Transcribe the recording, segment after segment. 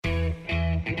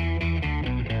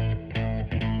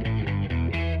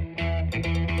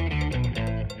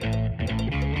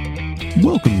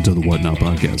Welcome to the Whatnot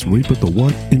Podcast, where we put the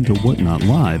what into whatnot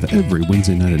live every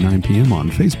Wednesday night at 9 p.m.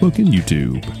 on Facebook and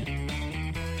YouTube.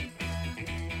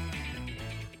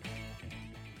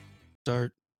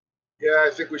 Start. Yeah, I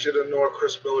think we should ignore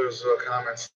Chris Miller's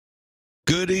comments.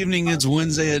 Good evening. It's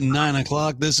Wednesday at 9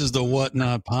 o'clock. This is the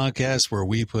Whatnot Podcast, where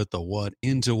we put the what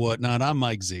into whatnot. I'm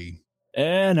MikeZ.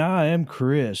 And I am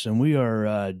Chris, and we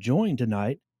are joined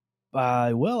tonight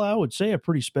by, well, I would say a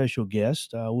pretty special guest.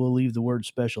 We'll leave the word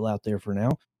special out there for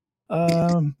now.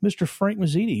 Mr. Frank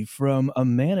MikeZ from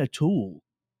Amana Tool.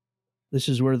 This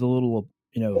is where the little,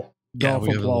 golf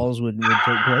applause would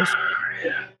take place.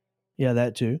 Yeah,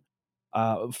 that too.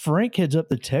 Frank heads up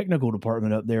the technical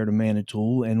department up there at Amana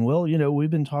Tool. And, well, we've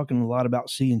been talking a lot about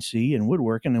CNC and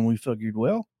woodworking, and we figured,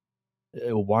 well,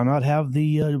 why not have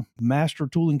the master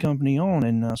tooling company on?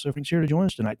 And so Frank's here to join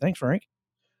us tonight. Thanks, Frank.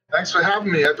 Thanks for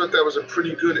having me. I thought that was a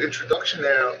pretty good introduction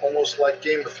there, almost like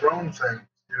Game of Thrones thing,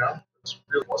 It's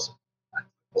really awesome.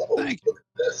 Whoa, look at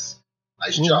this.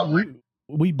 Nice job, Mike.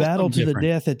 We battled to the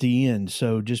death at the end,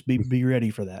 so just be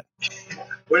ready for that.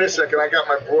 Wait a second. I got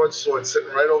my broadsword sitting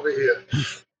right over here.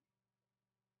 Of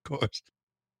course.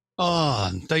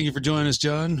 Oh, thank you for joining us,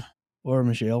 John. Or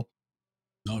Michelle.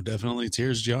 No, definitely. It's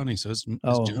here's Johnny, so it's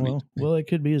Johnny. Well, it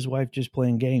could be his wife just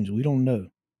playing games. We don't know.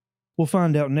 We'll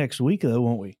find out next week, though,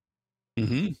 won't we?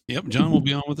 Mm-hmm. Yep, John will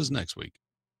be on with us next week.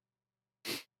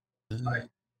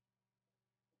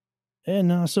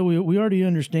 And so we already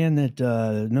understand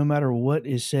that no matter what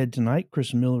is said tonight,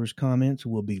 Chris Miller's comments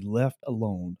will be left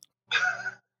alone.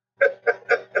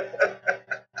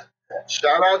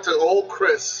 Shout out to old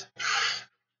Chris.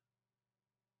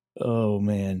 Oh,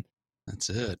 man. That's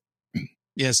it.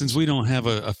 Yeah, since we don't have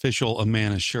official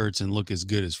Amana shirts and look as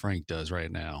good as Frank does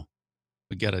right now,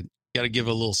 we gotta give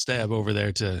a little stab over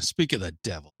there to speak of the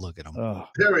devil. Look at him. Oh.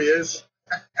 There he is.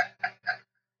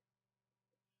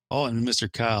 Oh, and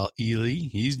Mr. Kyle Ely,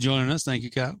 he's joining us. Thank you,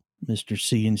 Kyle. Mr.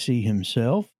 CNC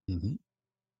himself. Mm-hmm.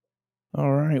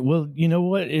 All right. Well, you know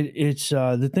what? It's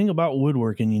the thing about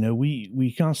woodworking,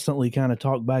 we constantly kind of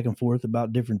talk back and forth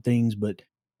about different things,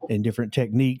 and different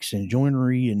techniques and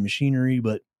joinery and machinery,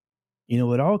 but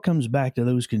it all comes back to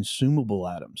those consumable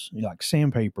items, like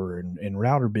sandpaper and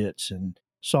router bits and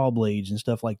saw blades and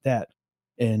stuff like that.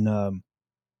 And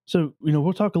so,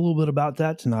 we'll talk a little bit about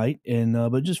that tonight. And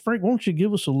but just, Frank, why don't you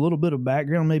give us a little bit of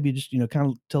background, maybe just, kind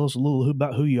of tell us a little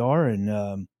about who you are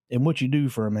and what you do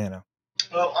for Amana.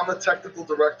 Well, I'm a technical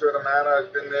director at Amana.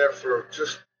 I've been there for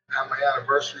just had my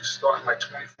anniversary starting my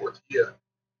 24th year.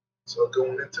 So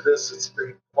going into this, it's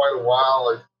been quite a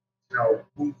while. I've,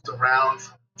 moved around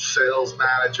from sales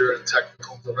manager to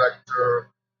technical director,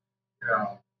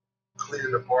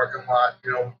 cleaning the parking lot,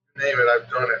 name it, I've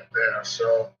done it there.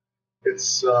 So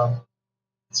it's a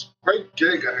great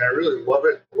gig. I mean, I really love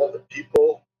it. Love the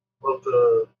people, love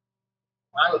the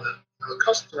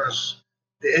customers,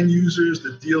 the end users,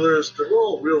 the dealers. They're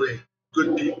all really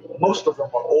good people. Most of them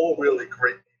are all really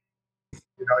great people.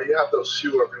 You have those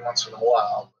few every once in a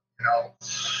while.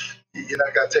 You're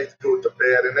not going to take the good with the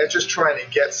bad, and they're just trying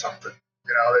to get something.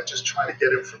 They're just trying to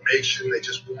get information. They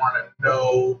just want to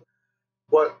know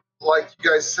what, like you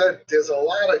guys said, there's a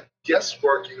lot of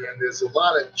guessworking and there's a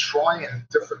lot of trying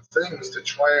different things to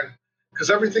try and, because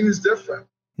everything is different.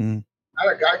 Mm. I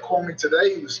had a guy call me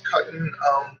today. He was cutting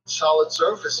solid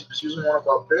surface. He was using one of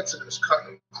our bits and he was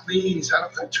cutting clean. He's had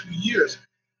it for 2 years.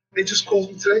 And he just calls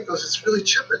me today and goes, it's really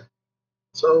chipping.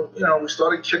 So, we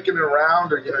started kicking it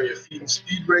around, or, you're feeding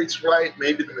speed rates right.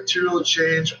 Maybe the material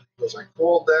changed. Because I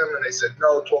called them and they said,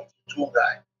 no, talk to the tool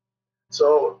guy.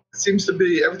 So it seems to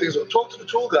be everything's, talk to the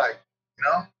tool guy,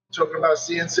 talking about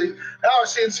CNC. Now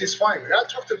CNC is fine. We got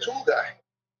to talk to the tool guy,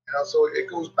 so it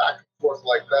goes back and forth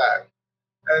like that.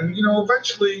 And,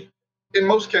 eventually, in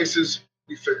most cases,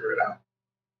 we figure it out.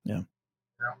 Yeah.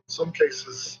 In some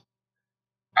cases,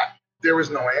 there is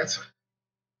no answer,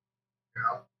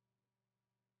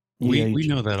 We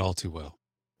know that all too well.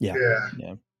 Yeah.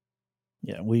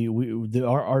 Yeah,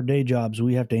 our day jobs,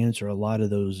 we have to answer a lot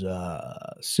of those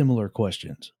similar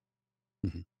questions.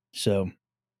 Mm-hmm. So,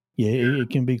 it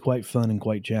can be quite fun and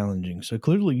quite challenging. So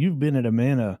clearly, you've been at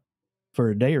Amana for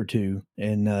a day or two,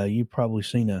 and you've probably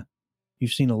seen a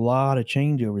lot of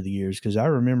change over the years. Because I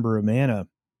remember Amana,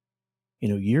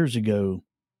 years ago,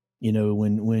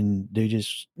 when they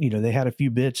just, they had a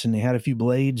few bits and they had a few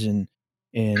blades and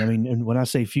I mean, and when I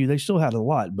say few, they still had a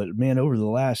lot. But man, over the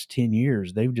last 10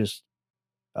 years, they've just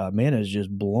Amana has just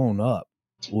blown up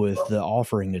with the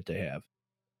offering that they have.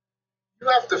 You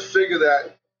have to figure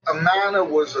that Amana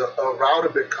was a router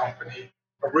bit company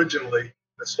originally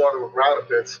that started with router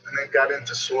bits and then got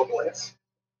into saw blades.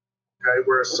 Okay,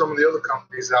 whereas some of the other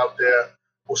companies out there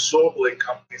were saw blade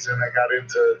companies, and I got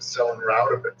into selling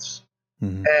router bits.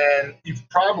 Mhm. And you've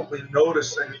probably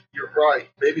noticed, and you're right,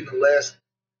 maybe in the last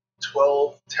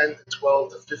 10 to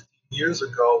 12 to 15 years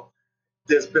ago,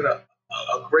 there's been a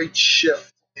great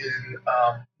shift in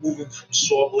moving from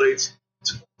saw blades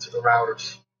to the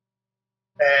routers.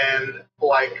 And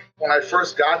like when I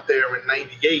first got there in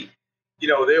 '98,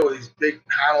 there were these big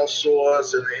panel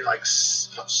saws, and they like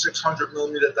 600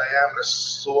 millimeter diameter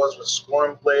saws with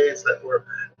scoring blades that were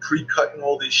pre-cutting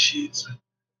all these sheets,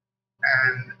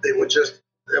 and they were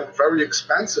very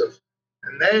expensive.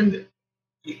 And then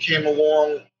you came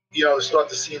along, to start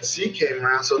the CNC came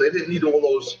around, so they didn't need all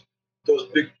those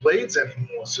big blades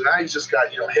anymore. So now you just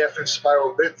got half-inch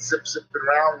spiral bits, zipping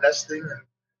around, nesting,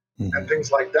 and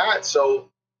things like that. So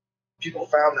people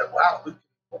found that, wow,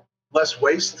 less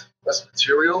waste, less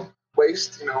material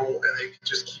waste, and they can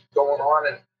just keep going on,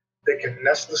 and they can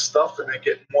nest the stuff, and they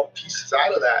get more pieces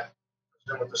out of that.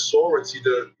 With the saw, it's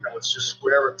either it's just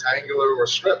square, rectangular, or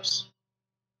strips.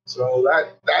 So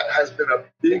that has been a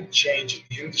big change in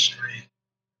the industry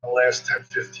in the last 10,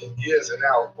 15 years, and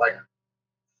now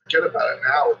forget about it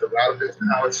now with the router bits.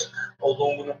 Now it's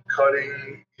aluminum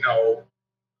cutting,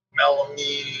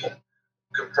 melamine,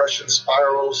 compression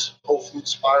spirals, whole fluid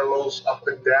spirals, up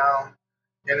and down,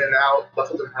 in and out,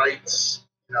 left and rights,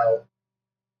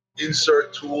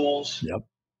 insert tools. Yep.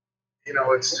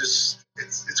 It's just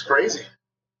it's crazy.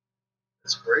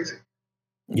 It's crazy.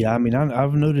 Yeah, I mean,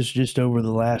 I've noticed just over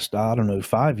the last, I don't know,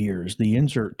 5 years, the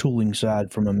insert tooling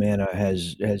side from Amana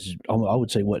has I would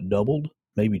say, doubled,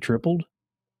 maybe tripled.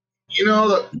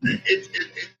 The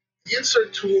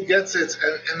insert tool gets it,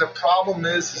 and the problem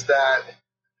is that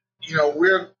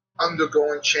we're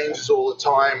undergoing changes all the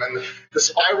time, and the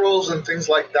spirals and things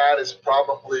like that is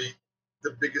probably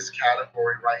the biggest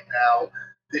category right now.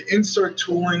 The insert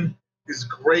tooling is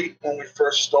great when we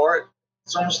first start.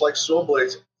 It's almost like saw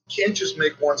blades. You can't just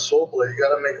make one saw blade. You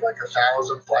got to make like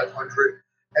 1,000, 500.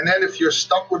 And then if you're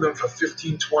stuck with them for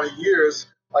 15, 20 years,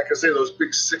 like I say, those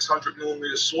big 600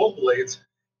 millimeter saw blades,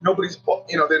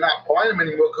 they're not buying them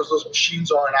anymore because those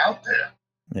machines aren't out there.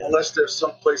 Yeah. Unless there's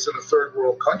some place in a third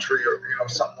world country or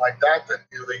something like that they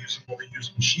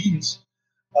use machines.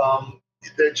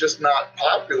 They're just not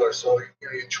popular. So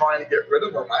you're trying to get rid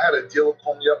of them. I had a dealer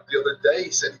call me up the other day.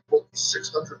 He said he bought these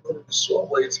 600 millimeter saw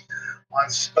blades on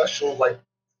special like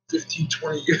 15,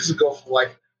 20 years ago for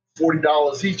like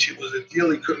 $40 each. It was a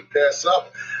deal he couldn't pass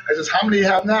up. I said, how many do you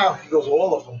have now? He goes,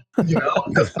 all of them.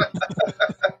 That's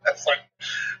like,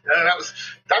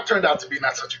 that turned out to be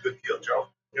not such a good deal, Joe.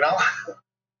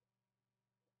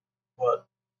 But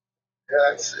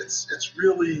yeah, it's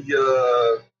really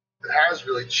it has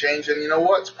really changed, and you know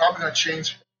what? It's probably going to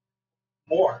change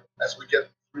more as we get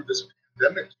through this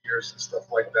pandemic years and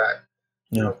stuff like that.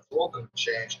 Yeah. It's all going to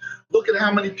change. Look at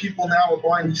how many people now are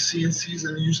buying these CNCs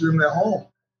and using them in their home.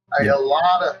 I get a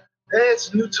lot of, hey,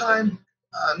 it's new time,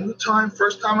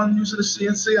 first time I'm using a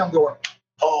CNC. I'm going,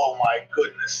 oh my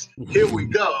goodness, here we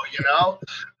go.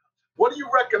 What do you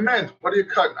recommend? What are you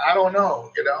cutting? I don't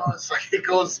know. It's like it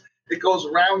goes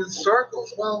around in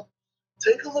circles. Well,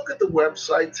 take a look at the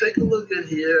website. Take a look at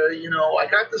here. I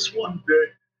got this one bit.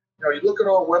 You look at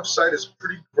our website. It's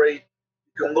pretty great.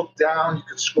 You can look down. You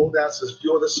can scroll down. It says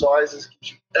view other sizes. It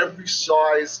gives you every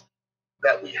size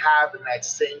that we have in that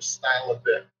same style of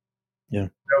bit. Yeah.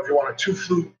 If you want a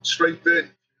 2-flute straight bit,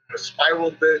 a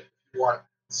spiral bit, if you want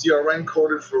ZRN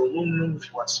coated for aluminum, if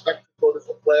you want Spectra coated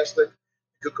for plastic,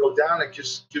 you could go down. It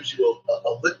just gives you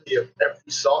a litany of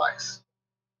every size.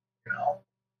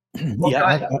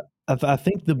 Yeah, I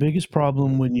think the biggest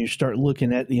problem when you start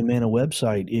looking at the Amana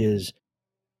website is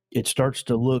it starts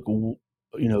to look,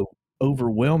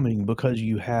 overwhelming because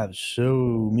you have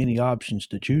so many options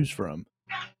to choose from.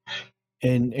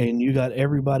 And you got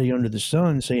everybody under the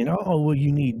sun saying, oh, well,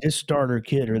 you need this starter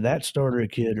kit or that starter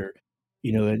kit, or,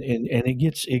 and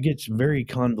it gets very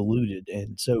convoluted.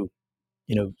 And so,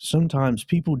 sometimes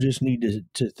people just need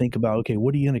to think about, okay,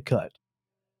 what are you going to cut,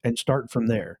 and start from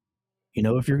there.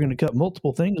 If you're going to cut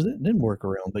multiple things, then work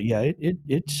around. But yeah,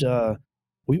 it's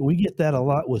we get that a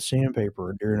lot with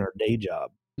sandpaper during our day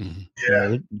job. Mm-hmm.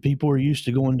 Yeah, people are used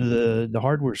to going to the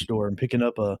hardware store and picking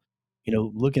up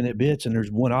looking at bits and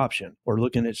there's one option, or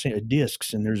looking at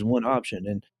discs and there's one option,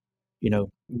 and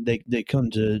they come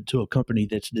to a company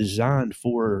that's designed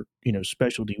for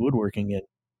specialty woodworking, and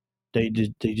they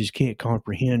just can't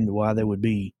comprehend why there would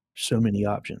be so many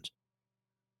options.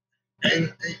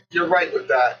 And you're right with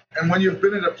that. And when you've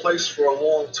been in a place for a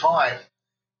long time,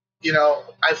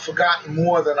 I've forgotten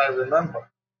more than I remember,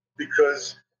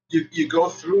 because you go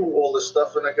through all this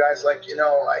stuff, and the guy's like,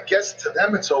 I guess to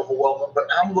them it's overwhelming, but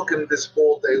I'm looking at this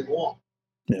all day long.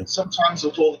 Sometimes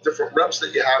with all the different reps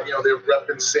that you have, they're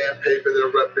repping sandpaper,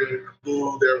 they're repping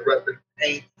glue, they're repping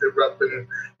paint, they're repping,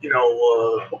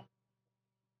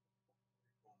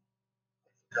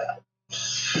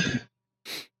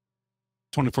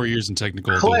 24 years in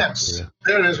technical clamps. adult.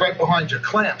 There it is, right behind you.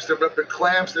 Clamps. They're ripping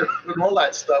clamps. They're ripping all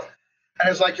that stuff. And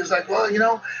it's like,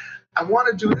 well, I want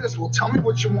to do this. Well, tell me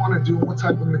what you want to do, what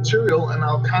type of material, and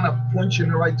I'll kind of point you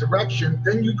in the right direction.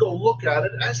 Then you go look at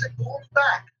it. And I said, call me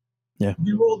back. Yeah.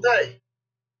 You all day.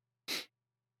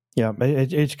 Yeah,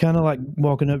 it's kind of like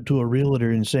walking up to a realtor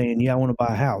and saying, "Yeah, I want to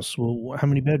buy a house." Well, how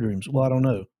many bedrooms? Well, I don't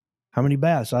know. How many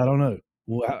baths? I don't know.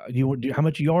 Well, how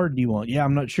much yard do you want? Yeah,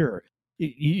 I'm not sure.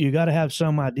 You got to have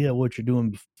some idea of what you're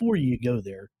doing before you go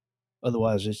there.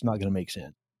 Otherwise, it's not going to make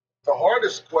sense. The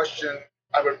hardest question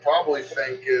I would probably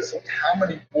think is, how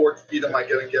many board feet am I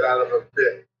going to get out of a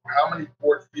bit? How many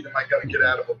board feet am I going to get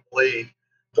out of a blade?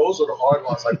 Those are the hard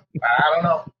ones. Like, I don't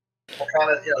know. What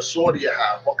kind of saw do you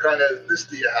have? What kind of this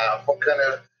do you have? What kind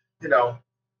of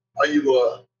are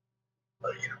you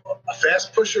a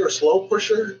fast pusher, a slow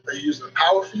pusher? Are you using a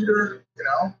power feeder?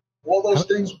 All those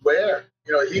things. Where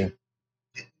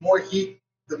more heat,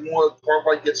 the more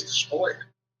carbide gets destroyed.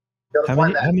 How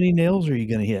many nails are you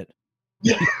going to hit?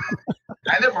 Yeah,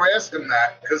 I never ask them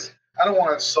that because I don't want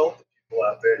to insult the people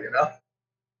out there.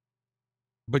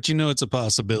 But it's a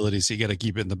possibility, so you got to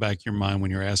keep it in the back of your mind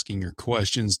when you're asking your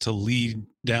questions to lead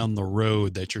down the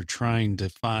road that you're trying to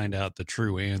find out the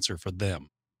true answer for them.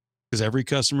 Because every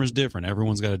customer is different.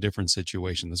 Everyone's got a different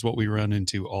situation. That's what we run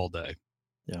into all day.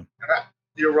 Yeah.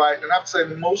 You're right. And I'd say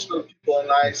most of the people are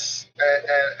nice.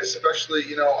 And especially,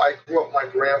 I grew up with my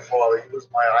grandfather. He was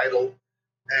my idol.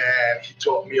 And he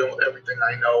taught me everything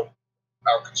I know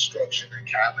about construction and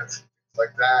cabinets and things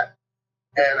like that.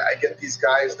 And I get these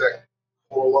guys that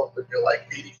grow up and they're like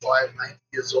 85, 90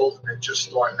 years old and they're just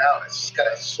starting out. It's just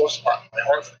got a sore spot in my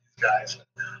heart for these guys.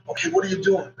 Okay, what are you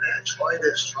doing, man? Try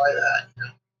this, try that.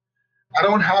 I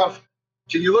don't have.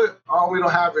 Can you look? Oh, we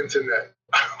don't have internet.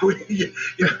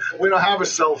 we don't have a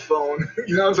cell phone.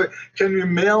 It's like, can you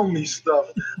mail me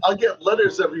stuff? I'll get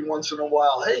letters every once in a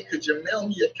while. Hey, could you mail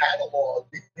me a catalog?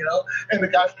 And the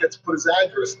guy forgets to put his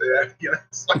address there.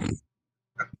 It's like.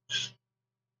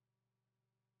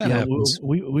 Yeah,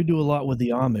 we do a lot with the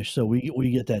Amish, so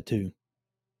we get that too.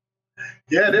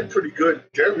 Yeah, they're pretty good.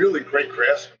 They're really great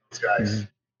craftsmen, those guys.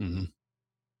 Mm-hmm.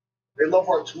 They love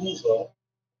our tools, though.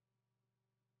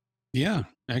 Yeah,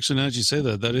 actually, now that you say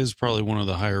that, that is probably one of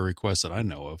the higher requests that I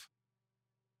know of.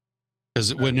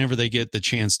 Because whenever they get the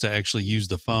chance to actually use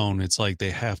the phone, it's like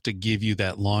they have to give you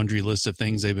that laundry list of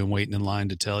things they've been waiting in line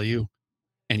to tell you.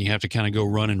 And you have to kind of go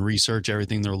run and research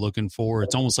everything they're looking for.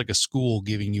 It's almost like a school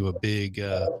giving you a big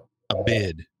a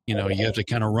bid. You have to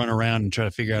kind of run around and try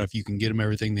to figure out if you can get them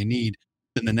everything they need.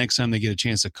 Then the next time they get a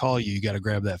chance to call you, you got to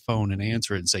grab that phone and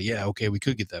answer it and say, yeah, okay, we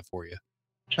could get that for you.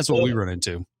 That's what we run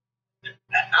into.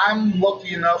 I'm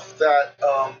lucky enough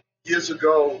that years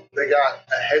ago they got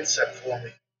a headset for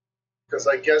me because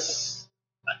I guess,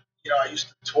 I used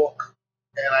to talk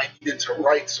and I needed to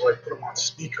write, so I put them on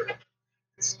speaker.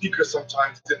 Speaker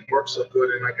sometimes didn't work so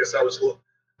good, and I guess I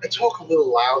talk a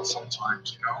little loud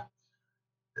sometimes,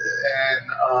 and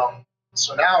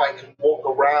so now I can walk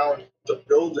around the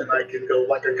building. I can go,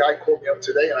 like a guy called me up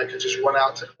today, and I could just run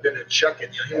out to the bin and check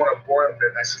it. He wanted a boring bin.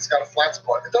 I said, it's got a flat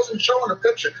spot. It doesn't show in the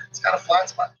picture. It's got a flat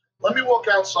spot. Let me walk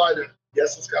outside, and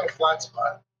yes, it's got a flat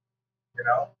spot.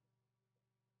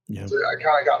 Yeah. So I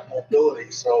kind of got mobility,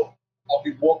 so I'll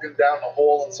be walking down the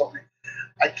hall, and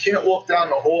I can't walk down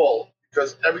the hall.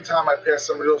 Because every time I pass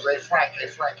somebody else, hey Frank,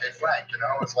 it's like,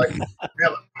 I'm on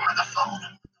the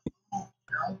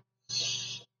phone.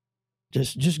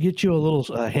 Just get you a little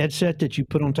headset that you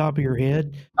put on top of your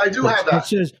head. I do have that.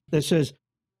 That says,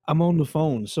 I'm on the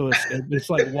phone. So it's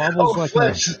like wobbles like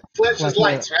flashes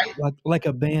lights, right? Like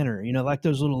a banner, like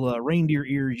those little reindeer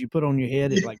ears you put on your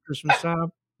head at like Christmas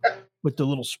time with the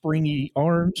little springy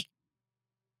arms.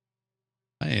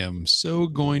 I am so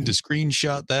going to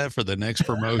screenshot that for the next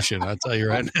promotion. I'll tell you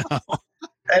right now.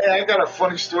 Hey, I got a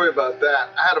funny story about that.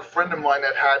 I had a friend of mine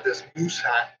that had this moose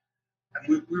hat, and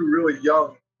we were really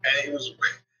young, and he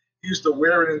used to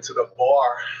wear it into the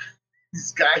bar.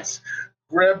 These guys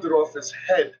grabbed it off his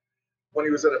head when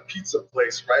he was at a pizza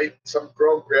place, right? Some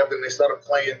girl grabbed it, and they started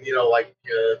playing,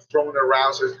 throwing it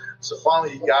around. So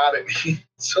finally he got it. He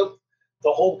took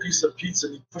the whole piece of pizza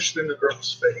and he pushed it in the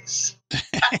girl's face.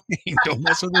 Don't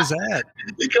mess with his hat.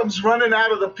 He comes running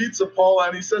out of the pizza parlor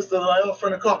and he says to my other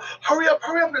friend in the car, hurry up.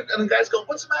 And the guys go,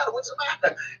 what's the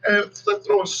matter? And they're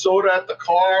throwing soda at the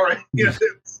car and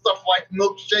stuff like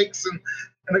milkshakes. And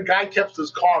the guy kept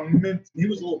his car mint. He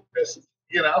was a little pissed,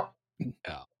 Yeah.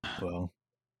 Well,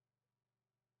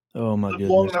 Oh my Live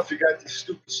long goodness. enough, you got these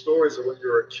stupid stories of when you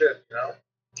were a kid. You know,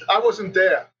 I wasn't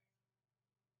there.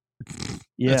 That's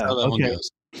Yeah. how that one Okay.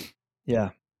 goes. Yeah.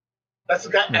 That's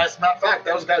the guy. Yeah. As a matter of fact,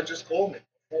 that was the guy who just called me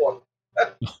before.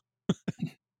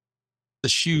 The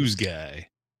shoes guy.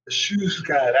 The shoes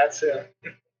guy. That's it.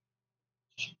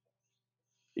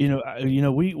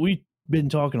 We've been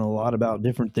talking a lot about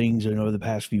different things over the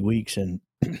past few weeks, and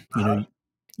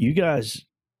you guys,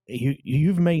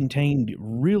 you've maintained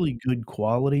really good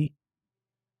quality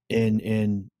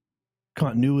and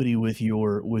continuity with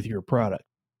your product.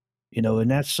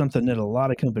 And that's something that a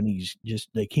lot of companies just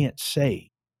they can't say.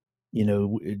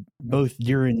 Both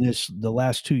during the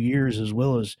last 2 years as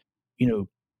well as you know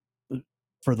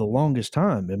for the longest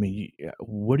time. I mean,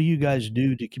 what do you guys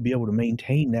do to be able to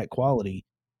maintain that quality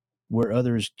where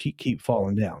others keep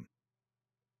falling down?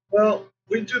 Well,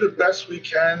 we do the best we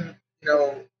can. We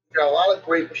got a lot of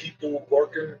great people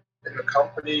working in the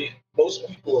company. Most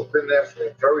people have been there for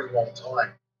a very long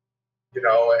time.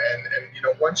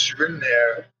 And once you're in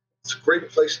there, it's a great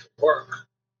place to work.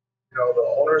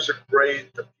 The owners are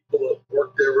great. The people that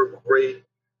work there are great.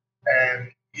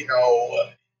 And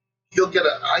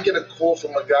I get a call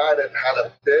from a guy that had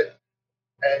a bit,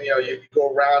 and you go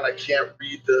around. I can't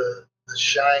read the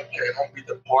shank. I don't read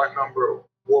the part number or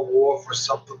Wolf or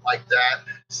something like that.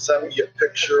 Send me a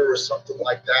picture or something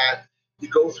like that. You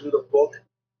go through the book,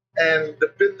 and the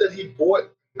bit that he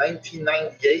bought in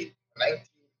 1998,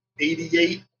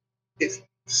 1988, its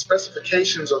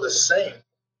specifications are the same.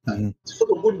 Mm-hmm. It's for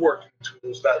the woodworking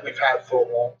tools that we've had for a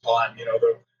long time.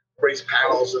 The raised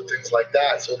panels and things like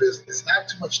that. So there's not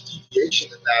too much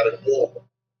deviation in that at all.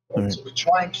 Right. So we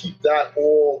try and keep that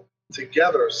all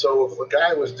together. So if a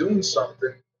guy was doing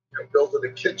something, building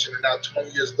a kitchen, and now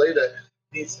 20 years later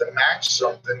needs to match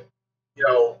something,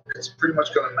 it's pretty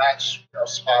much going to match,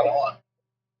 spot on.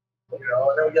 And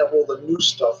then we have all the new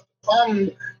stuff.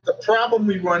 The problem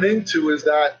we run into is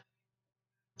that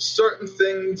certain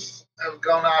things have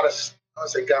gone out of, I don't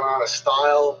say gone out of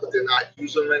style, but they're not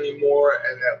using them anymore,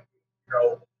 and that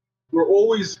we're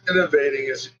always innovating.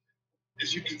 As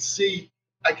you can see,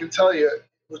 I can tell you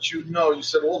what you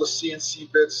said all the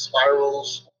CNC bits,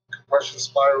 spirals, compression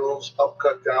spirals,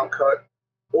 upcut, downcut,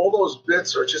 all those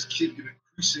bits are just keeping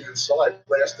increasing inside.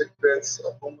 Plastic bits,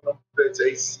 aluminum bits,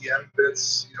 ACM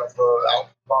bits, for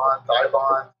alpha bond, die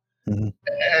bond. Mm-hmm.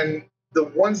 And the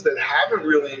ones that haven't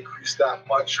really increased that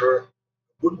much are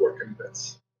woodworking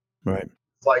bits. Right.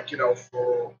 It's like,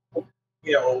 for,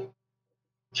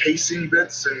 casing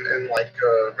bits and like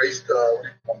raised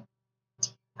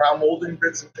crown molding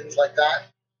bits and things like that.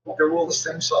 They're all the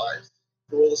same size.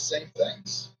 They're all the same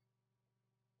things.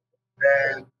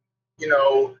 And,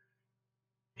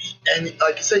 and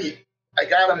like I say, I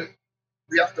got them,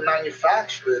 we have to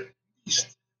manufacture it at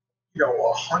least,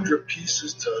 100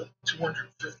 pieces to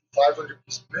 250, 500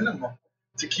 pieces minimum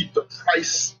to keep the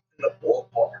price in the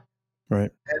ballpark.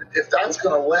 Right. And if that's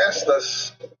going to last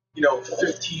us,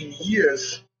 15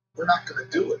 years, we're not going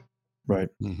to do it. Right.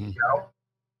 Mm-hmm.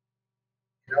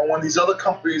 When these other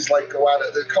companies go out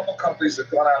of, there are a couple companies that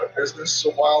gone out of business a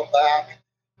while back,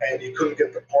 and you couldn't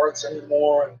get the parts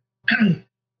anymore. And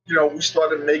we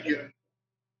started making.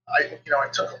 I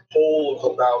took a poll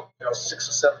of about 6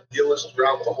 or 7 dealers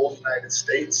throughout the whole United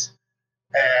States,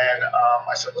 and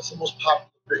I said, "What's the most popular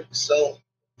bit you sell?"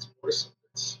 These Morrison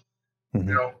bits. Mm-hmm.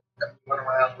 And we went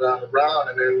around,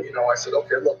 and then I said,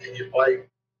 "Okay, look, can you buy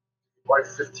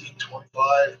 15,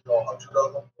 25, 100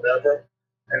 of them, whatever."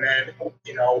 And then,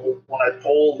 when I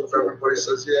polled, if everybody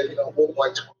says, yeah, we'll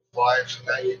buy 25, so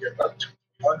now you get about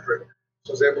 200.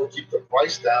 So I was able to keep the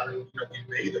price down, and, we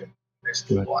made them. They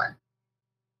still buy.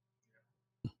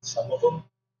 Some of them,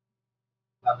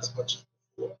 not as much as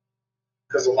before.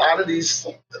 Because a lot of these,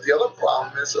 the other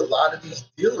problem is a lot of these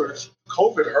dealers,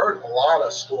 COVID hurt a lot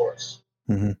of stores.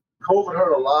 Mm-hmm. COVID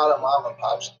hurt a lot of mom and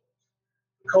pop stores.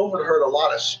 COVID hurt a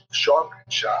lot of sharpening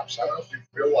shops. I don't know if you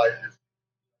realize it.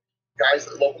 Guys,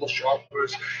 local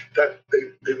sharpeners, that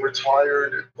they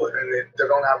retired and they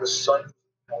don't have a son.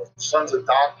 The son's a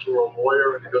doctor or a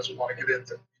lawyer and he doesn't want to get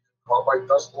into carbide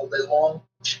dust all day long.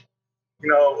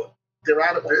 They're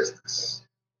out of business.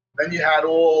 Then you had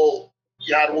all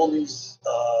these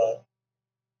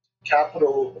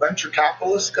venture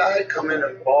capitalist guy come in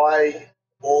and buy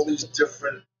all these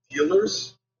different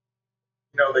dealers.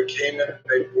 They came in and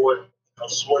they bought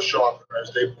saw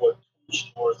sharpeners, they bought tool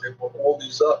stores, they bought all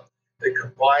these up. They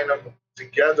combine them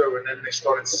together, and then they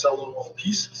started selling off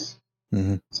pieces.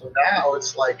 Mm-hmm. So now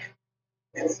it's like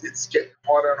it's getting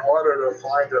harder and harder to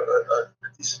find a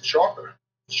decent sharpener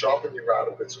to sharpen your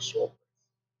router bits or saw bits.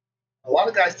 A lot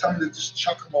of guys tell me to just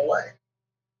chuck them away.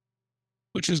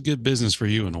 Which is good business for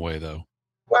you in a way, though.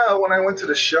 Well, when I went to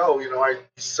the show, I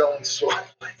was selling sword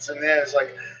plates in there. It's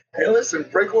like, hey, listen,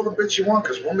 break all the bits you want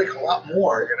because we'll make a lot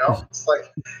more. It's like,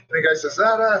 and the guy says,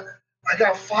 I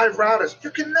got 5 routers. You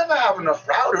can never have enough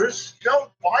routers.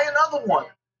 Buy another one.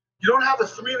 You don't have a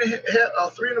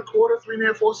 3.25,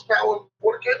 3.5 horsepower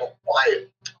water cable. Buy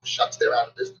it. Shuts their out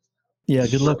of business. Yeah,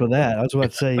 good luck with that. I was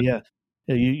about to say, yeah.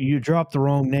 You dropped the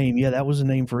wrong name. Yeah, that was a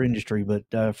name for industry, but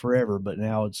forever. But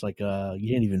now it's like you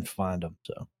can't even find them.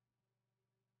 So,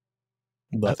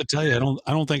 I have to tell you,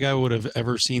 I don't think I would have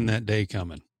ever seen that day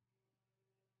coming.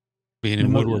 Being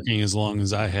in woodworking as long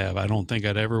as I have, I don't think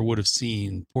I'd ever would have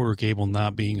seen Porter Cable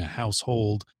not being a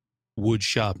household wood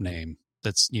shop name.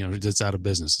 That's that's out of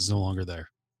business. It's no longer there.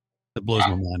 That blows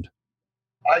my mind.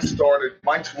 I started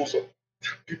my tools.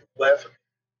 People laugh at me.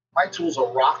 My tools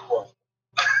are Rockwell.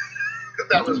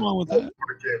 That was wrong with that.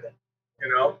 Porter Cable,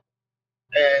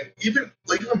 and even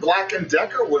Black &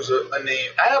 Decker was a name.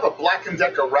 I have a Black &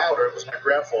 Decker router. It was my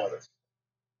grandfather's.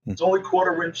 It's only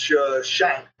 1/4-inch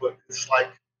shank, but it's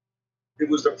like it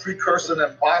was the precursor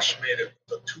that Bosch made it.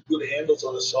 The 2 good handles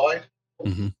on the side.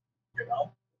 Mm-hmm.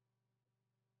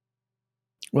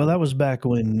 Well, that was back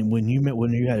when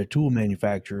you had a tool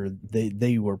manufacturer.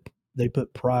 They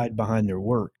put pride behind their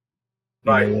work.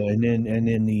 Right. And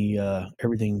then the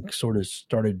everything sort of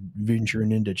started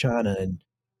venturing into China, and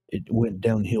it went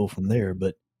downhill from there.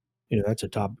 But that's a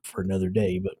topic for another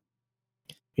day. But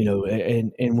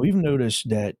and we've noticed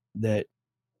that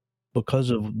because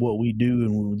of what we do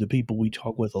and the people we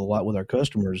talk with a lot with our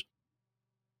customers,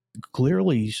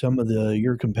 clearly some of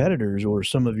your competitors or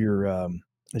some of your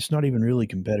it's not even really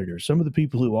competitors. Some of the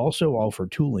people who also offer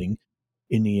tooling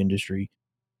in the industry,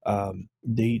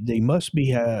 they must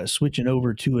be switching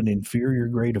over to an inferior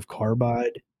grade of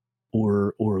carbide,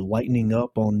 or lightening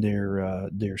up on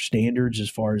their standards as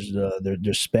far as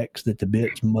their specs that the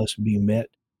bits must be met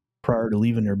prior to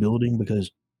leaving their building.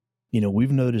 Because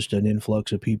we've noticed an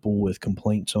influx of people with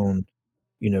complaints on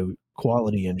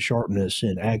quality and sharpness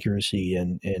and accuracy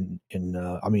and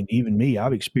I mean, even me,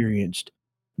 I've experienced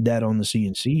that on the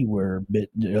CNC where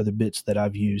the other bits that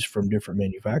I've used from different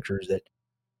manufacturers that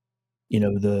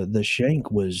the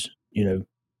shank was 8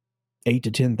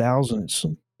 to 10 thousandths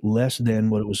less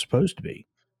than what it was supposed to be,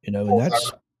 and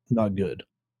that's not good.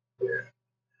 Yeah.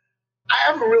 I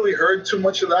haven't really heard too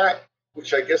much of that,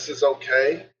 which I guess is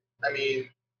okay. I mean,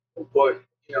 but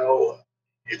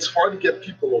it's hard to get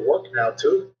people to work now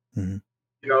too. Mm-hmm.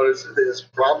 There's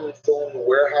problems filling the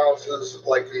warehouses,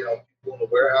 like people in the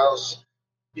warehouse.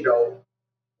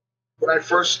 When I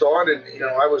first started,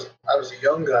 I was a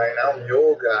young guy, now I'm the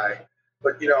old guy.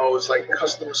 But it's like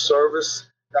customer service.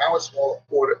 Now it's more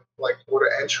order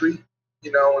entry. And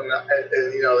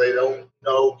they don't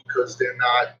know because they're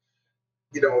not.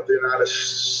 They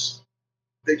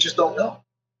just don't know.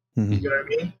 Mm-hmm. You know what I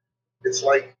mean? It's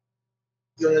like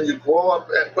when you grow up,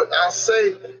 but I'll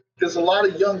say there's a lot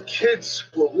of young kids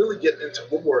who are really getting into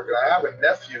woodworking. I have a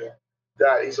nephew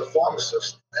that he's a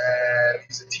pharmacist and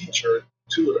he's a teacher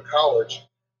too at a college,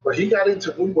 but he got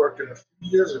into woodworking a few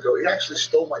years ago. He actually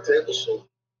stole my table saw.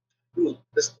 He was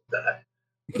pissed at that.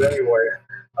 But anyway,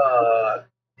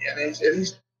 and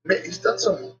he's done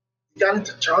some. He got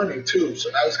into turning too, so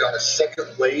now he's got a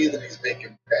second lathe and he's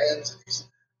making pens and he's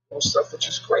doing stuff, which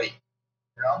is great.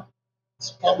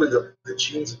 It's probably the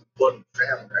genes of the blood and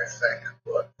family, I think.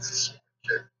 But he's a smart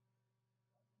kid.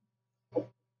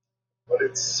 But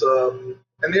it's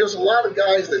and there's a lot of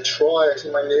guys that try. I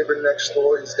see my neighbor next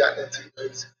door. He's gotten into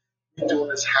he's doing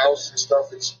his house and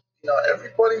stuff. It's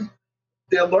everybody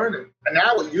they're learning. And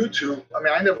now with YouTube, I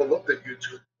mean, I never looked at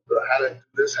YouTube. How to do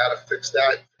this, how to fix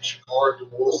that, fix your car, do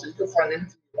all this. You can find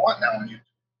anything you want now on YouTube.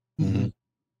 Mm-hmm.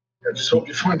 I just hope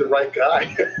you find the right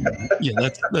guy. Yeah,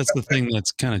 that's the thing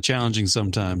that's kind of challenging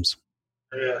sometimes.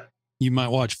 Yeah. You might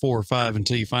watch 4 or 5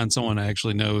 until you find someone who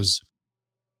actually knows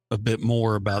a bit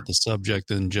more about the subject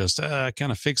than just, I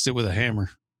kind of fixed it with a hammer.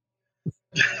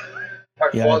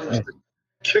 My father used to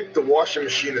kick the washing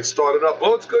machine and start it up.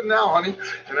 Oh, it's good now, honey.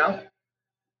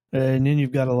 And then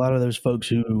you've got a lot of those folks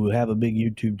who have a big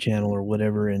YouTube channel or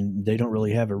whatever, and they don't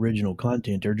really have original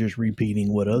content. They're just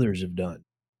repeating what others have done.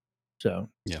 So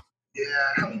yeah,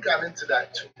 I haven't got into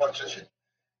that too much. I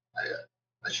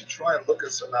should try and look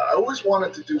at some. I always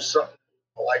wanted to do something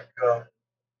like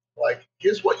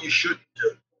here's what you shouldn't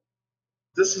do.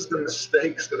 This is the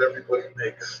mistakes that everybody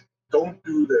makes. Don't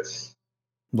do this.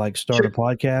 Like start a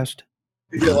podcast.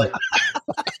 Yeah, like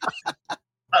I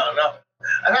don't know.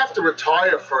 I'd have to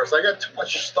retire first. I got too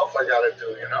much stuff I got to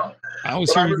do, I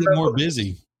always hear you get more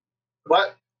busy.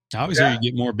 What? I always hear you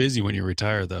get more busy when you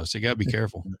retire, though, so you got to be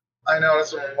careful. I know.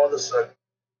 That's what my mother said.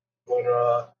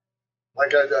 But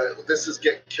this is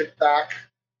getting kickback.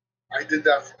 I did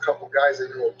that for a couple guys. They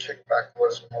knew what kickback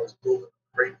was when I was building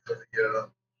a crate for the to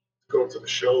go to the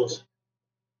shows.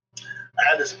 I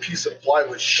had this piece of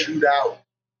plywood shoot out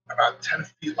about 10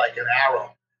 feet like an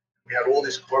arrow. We had all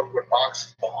these cardboard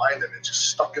boxes behind it, and it just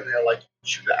stuck in there like you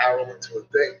shoot an arrow into a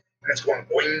thing. And it's going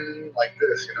boing like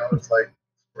this, It's like,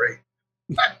 it's great.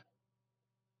 You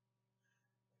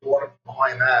want to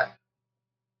behind that.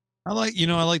 I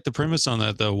like the premise on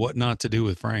that, though. What not to do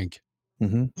with Frank.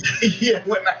 Mm-hmm. Yeah,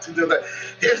 what not to do that.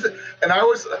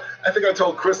 I think I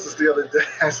told Chris this the other day.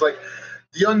 I was like,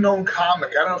 the Unknown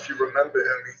comic. I don't know if you remember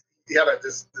him. He had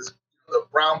this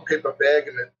brown paper bag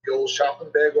and the old shopping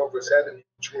bag over his head, and he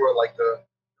drew like the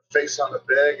face on the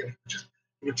bag, and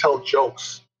he would tell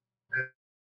jokes. And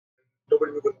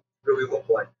nobody knew what it really looked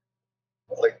like.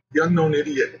 Like the Unknown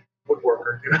Idiot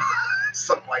woodworker,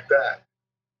 something like that.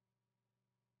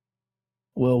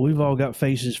 Well, we've all got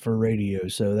faces for radio,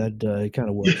 so that it kind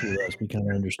of works with us. We kind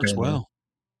of understand. Well,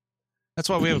 that's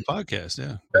why we have a podcast.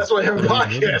 Yeah, that's why we have a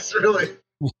podcast. Really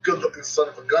good-looking son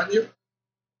of a gun, you.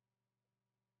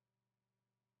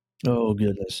 Oh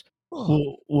goodness.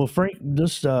 Well, Frank,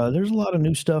 there's a lot of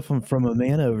new stuff from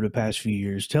Amana over the past few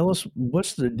years. Tell us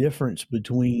what's the difference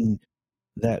between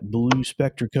that blue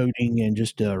Spectra coating and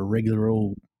just a regular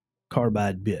old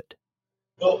carbide bit.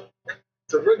 Well,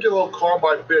 the regular old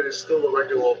carbide bit is still a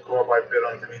regular old carbide bit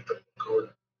underneath the blue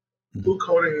coating. Blue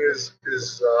coating is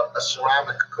a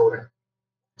ceramic coating.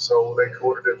 So they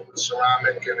coated it with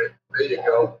ceramic, and there you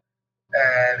go.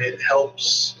 And it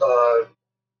helps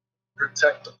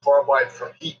protect the carbide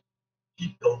from heat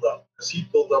buildup. Because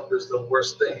heat buildup is the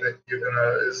worst thing that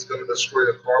is gonna destroy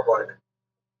the carbide.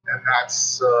 And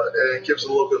that's and it gives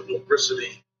a little bit of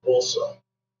lubricity also.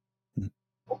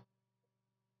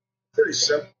 Pretty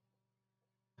simple.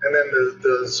 And then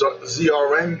the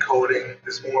ZRN coating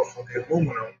is more for the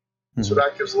aluminum. So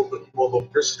that gives a little bit more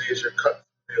lubricity as you're cutting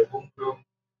the aluminum,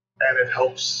 and it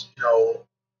helps,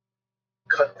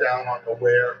 cut down on the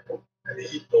wear and the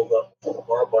heat buildup of the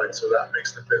carbide, so that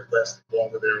makes the bit last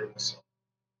longer there also.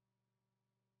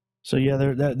 So yeah,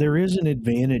 there is an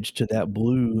advantage to that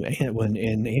blue and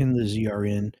the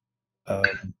ZRN.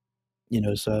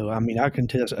 So I mean, I can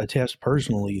attest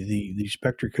personally the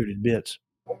Spectra coated bits.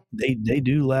 They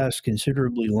do last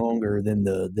considerably longer than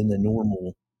the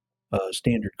normal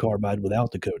standard carbide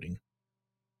without the coating.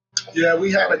 Yeah,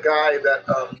 we had a guy that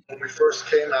when we first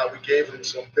came out, we gave him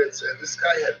some bits, and this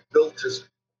guy had built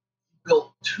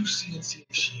 2 CNC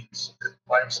machines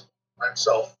by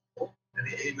himself, and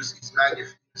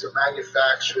he's a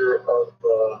manufacturer of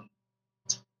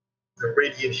the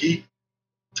radiant heat,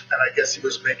 and I guess he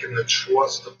was making the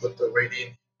troughs to put the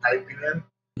radiant piping in.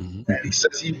 Mm-hmm. And he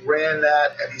says he ran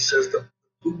that, and he says the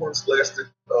blue ones lasted,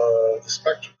 the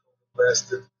Spectra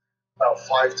lasted about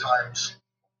 5 times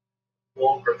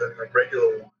longer than the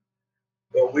regular one.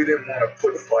 Well, we didn't want to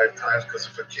put 5 times because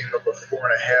if it came up at 4.5, people would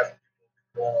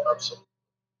be blowing up some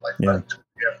like 2.5 times.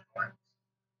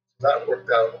 So that worked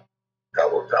out.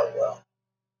 That worked out well.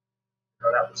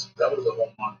 That was a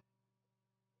home run.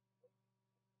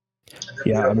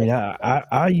 Yeah, I mean,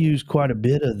 I use quite a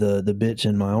bit of the bits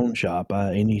in my own shop.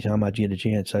 Anytime I get a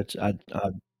chance, I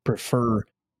prefer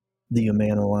the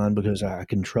Amana line because I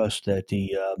can trust that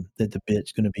the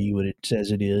bit's going to be what it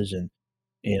says it is, and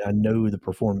I know the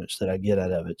performance that I get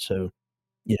out of it. So,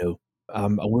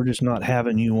 we're just not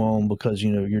having you on because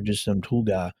you're just some tool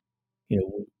guy.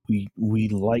 We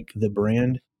like the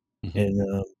brand,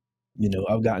 and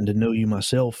I've gotten to know you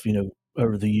myself,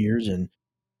 over the years, and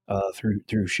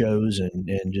through shows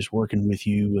and just working with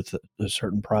you with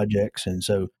certain projects. And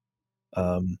so,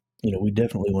 we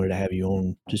definitely wanted to have you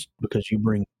on just because you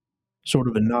bring sort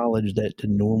of a knowledge that the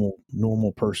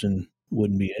normal person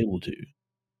wouldn't be able to.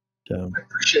 So I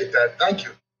appreciate that. Thank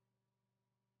you.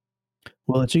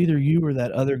 Well, it's either you or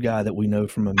that other guy that we know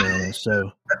from Amana.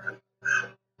 So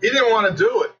he didn't want to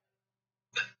do it.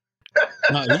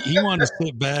 No, he wanted to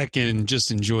sit back and just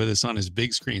enjoy this on his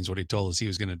big screen is what he told us he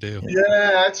was going to do.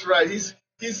 Yeah, that's right. He's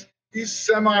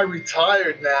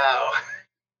semi-retired now.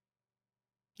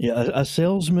 Yeah, a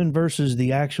salesman versus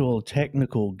the actual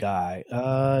technical guy.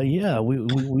 Yeah, we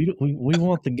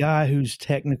want the guy who's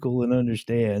technical and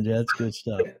understands. That's good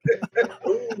stuff.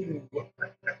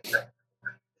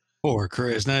 Poor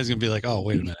Chris. Now he's going to be like, oh,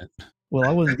 wait a minute. Well,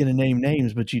 I wasn't going to name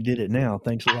names, but you did it now.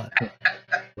 Thanks a lot.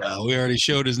 Well, we already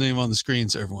showed his name on the screen,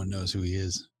 so everyone knows who he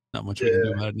is. Not much we can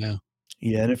do about it now.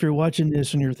 Yeah, and if you're watching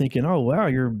this and you're thinking, "Oh, wow,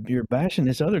 you're bashing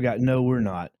this other guy," no, we're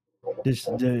not.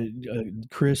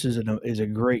 Chris is a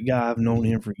great guy. I've known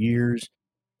him for years.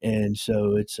 And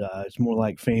so it's more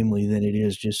like family than it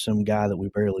is just some guy that we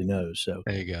barely know. So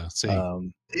There you go. See, got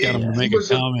him yeah. to make a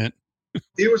comment.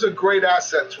 He was a great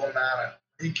asset to Amana.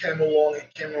 He came along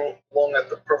at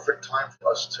the perfect time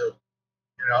for us too,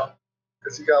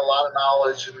 because he got a lot of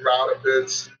knowledge in router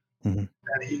bits, and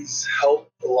he's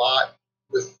helped a lot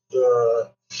with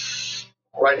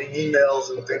writing emails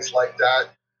and things like that.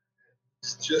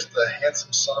 He's just a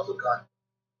handsome son of a gun.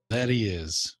 That he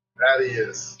is. That he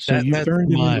is. So you've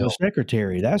turned him into a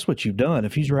secretary. That's what you've done.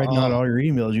 If he's writing out all your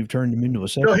emails, you've turned him into a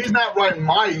secretary. No, he's not writing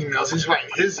my emails. He's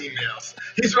writing his emails.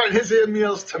 He's writing his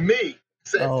emails to me.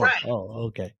 Saying, Frank. Oh,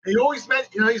 okay. He always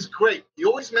he's great. He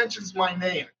always mentions my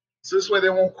name. So this way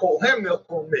they won't call him, they'll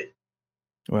call me.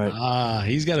 Right.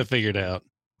 He's got it figured out.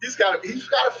 He's got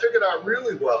it figured out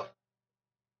really well.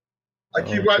 Like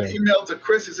he writes an email to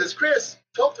Chris. He says, Chris,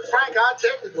 talk to Frank, our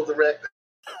technical director.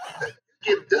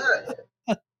 Get it done.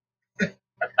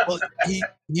 Well,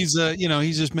 he's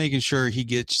just making sure he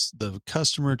gets the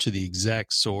customer to the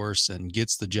exact source and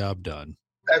gets the job done.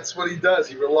 That's what he does.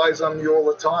 He relies on me all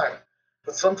the time.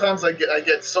 But sometimes I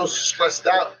get so stressed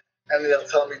out, and they'll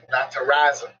tell me not to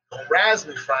razz him. Don't razz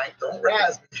me, Frank. Don't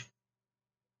razz me.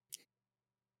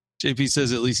 JP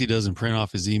says at least he doesn't print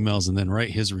off his emails and then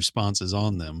write his responses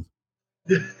on them.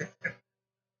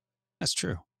 That's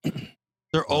true.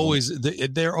 They're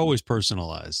always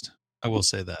personalized. I will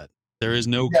say that. There is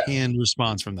no canned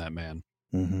response from that man.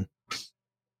 Mm-hmm.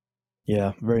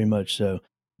 Yeah, very much so.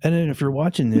 And then if you're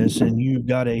watching this and you've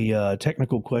got a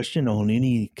technical question on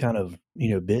any kind of,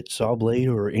 bit, saw blade,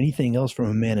 or anything else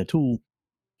from Amana Tool,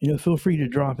 feel free to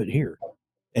drop it here.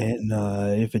 And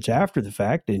if it's after the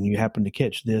fact and you happen to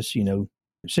catch this,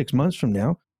 6 months from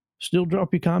now, still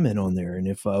drop your comment on there. And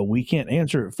if we can't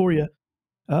answer it for you,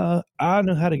 I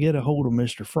know how to get a hold of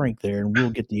Mr. Frank there, and we'll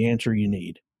get the answer you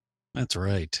need. That's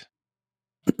right.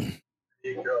 There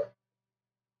you go.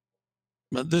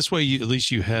 But this way, at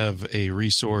least you have a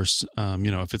resource.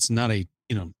 If it's not a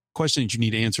question that you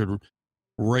need answered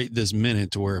right this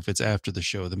minute, to where if it's after the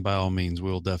show, then by all means,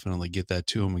 we'll definitely get that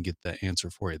to him and get that answer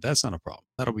for you. That's not a problem.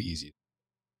 That'll be easy.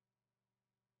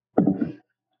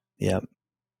 Yeah.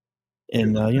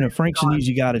 And Frank's an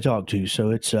easy guy to talk to,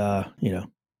 so it's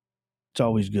it's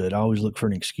always good. I always look for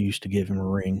an excuse to give him a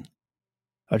ring.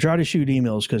 I try to shoot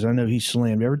emails because I know he's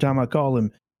slammed. Every time I call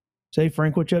him, say,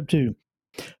 Frank, what you up to?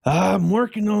 I'm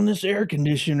working on this air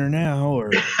conditioner now,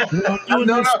 or doing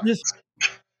this.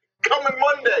 Coming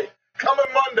Monday.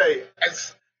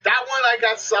 That one I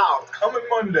got solved. Coming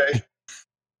Monday.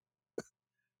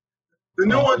 The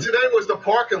new one today was the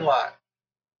parking lot.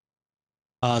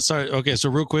 Sorry. Okay. So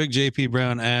real quick, JP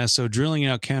Brown asked, so drilling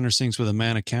out countersinks with a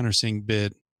Amana countersink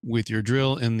bit with your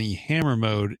drill in the hammer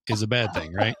mode is a bad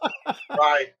thing, right?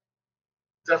 Right.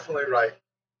 Definitely right.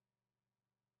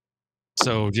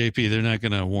 So JP, they're not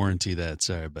going to warranty that.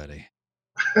 Sorry, buddy.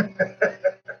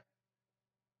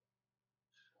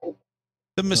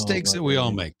 The mistakes that we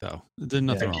all make, though. There's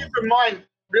nothing wrong. Keep in mind,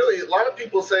 really, a lot of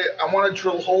people say, I want to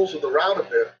drill holes with a router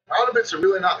bit. Router bits are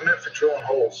really not meant for drilling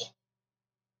holes.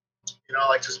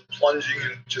 Like just plunging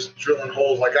and just drilling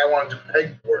holes. Like I want to do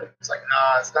pegboard. It's like,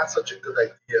 nah, it's not such a good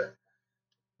idea. You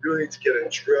really need to get a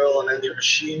drill, and then your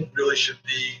machine really should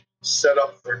be set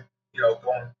up for,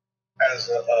 going as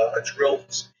a drill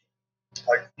speed.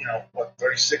 Like,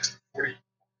 36 to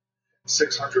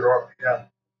 4,600 RPM.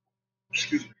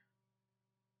 Excuse me.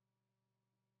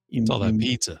 It's all that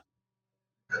pizza.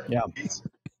 Yeah. Pizza.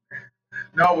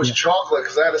 No, it was chocolate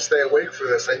because I had to stay awake for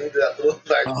this. I needed that little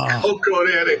cocoa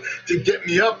there to get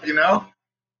me up,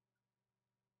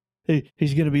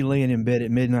 He's going to be laying in bed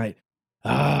at midnight.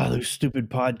 Those stupid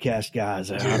podcast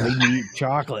guys. Made me eat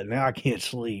chocolate. Now I can't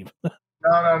sleep. No.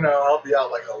 I'll be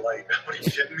out like a light. What are you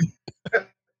kidding me?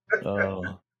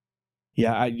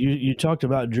 Yeah. You talked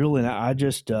about drilling. I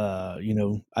just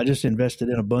invested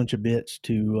in a bunch of bits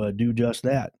to do just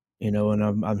that. And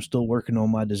I'm still working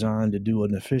on my design to do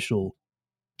an official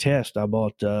test. I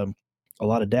bought a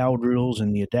lot of dowel drills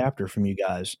and the adapter from you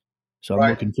guys, so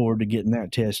I'm looking forward to getting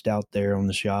that test out there on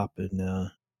the shop and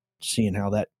seeing how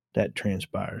that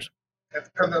transpires. And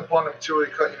depending upon the material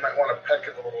you cut, you might want to peck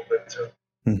it a little bit too.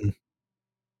 Mm-hmm.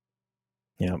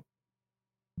 Yeah.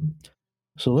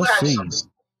 So let's see.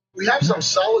 We have some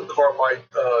solid carbide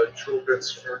drill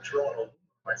bits for drilling aluminum,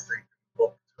 I think.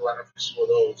 Well, I don't know if you saw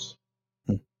those.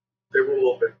 They're a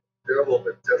little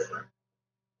bit different.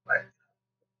 Right?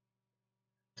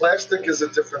 Plastic is a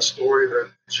different story. The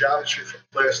geometry for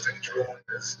plastic drilling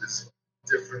is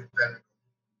different than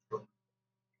the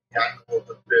angle of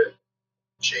the bit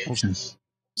changes.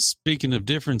 Speaking of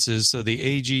differences, so the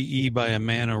AGE by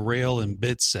Amana rail and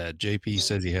bit set, JP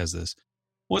says he has this.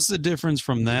 What's the difference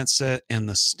from that set and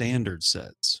the standard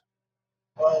sets?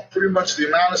 Well, pretty much the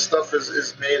amount of stuff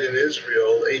is made in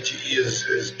Israel. AGE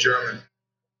is German.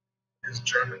 Is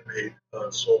German-made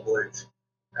saw blades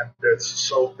and bits.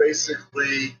 So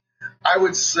basically, I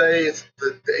would say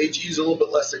the AGE is a little bit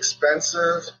less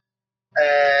expensive.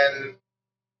 And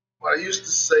what I used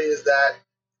to say is that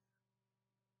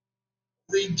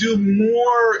we do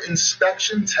more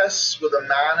inspection tests with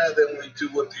Amana than we do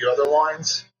with the other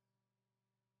lines.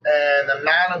 And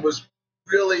Amana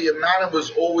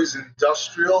was always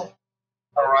industrial.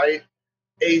 All right.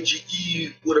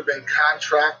 AGE would have been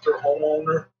contractor,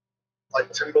 homeowner,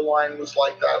 like Timberline was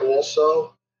like that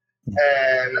also.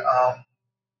 And I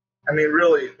mean,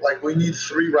 really, like we need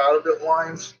 3 router bit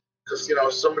lines because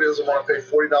if somebody doesn't want to pay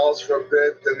 $40 for a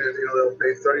bit, then they'll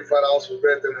pay $35 for a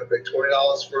bit, then they'll pay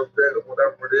 $20 for a bit or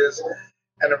whatever it is.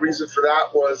 And the reason for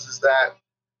that is that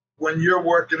when you're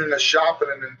working in a shop in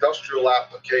an industrial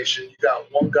application, you got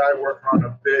one guy working on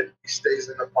a bit, he stays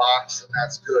in the box, and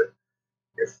that's good.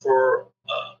 If for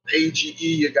AGE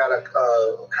you got a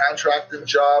contracting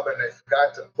job and they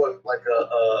forgot to put like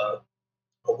a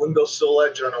windowsill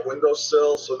edge on a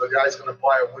windowsill, so the guy's going to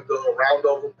buy a round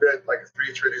over bit, like a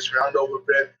 3-inch radius round over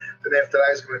bit, then after that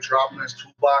he's going to drop in his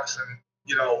toolbox, and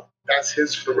that's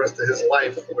his for the rest of his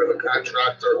life, where the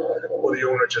contractor or the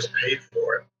owner just paid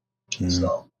for it. Mm-hmm.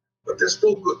 So, but they're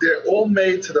still good. They're all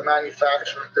made to the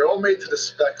manufacturer. They're all made to the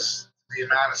specs, the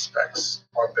amount of specs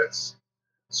are bits.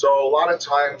 So a lot of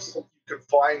times you can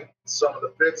find some of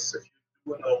the bits if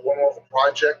you're doing a one-off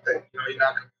project that you're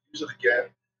not going to use it again.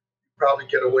 You probably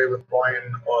get away with buying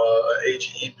an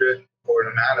AGE bit or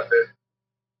an Amana bit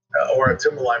or a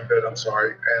Timberline bit. I'm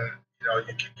sorry, and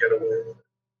you can get away with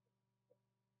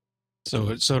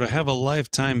it. So to have a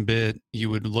lifetime bit, you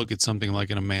would look at something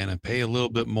like an Amana, pay a little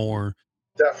bit more.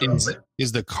 Definitely.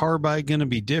 Is the carbide going to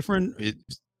be different?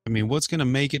 What's going to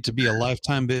make it to be a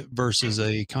lifetime bit versus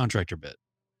a contractor bit?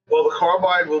 Well, the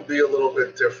carbide will be a little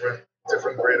bit different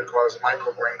grade of carbide,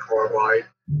 micrograin carbide,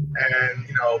 and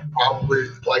probably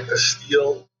like the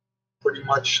steel, pretty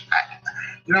much.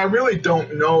 I really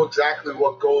don't know exactly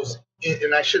what goes in,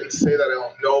 and I shouldn't say that I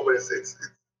don't know, but it's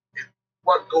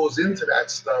what goes into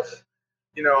that stuff.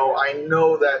 I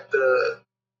know that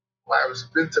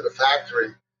I've been to the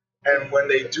factory, and when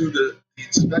they do the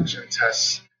inspection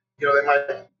tests, they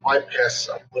might bypass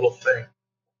some little thing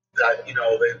that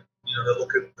they'll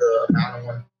look at the amount of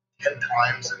one 10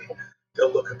 times, and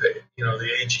they'll look at the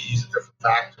AGEs at a different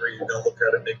factory, and they'll look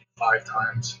at it maybe 5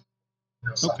 times,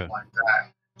 something like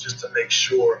that, just to make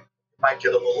sure. You might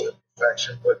get a little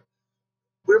imperfection, but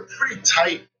we're pretty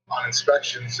tight on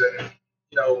inspections, and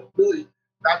really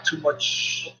not too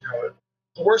much.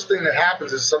 The worst thing that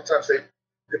happens is sometimes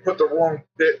they put the wrong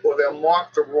bit or they'll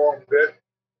mark the wrong bit.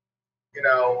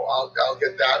 I'll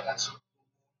get that once.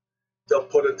 They'll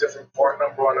put a different part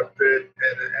number on a bit,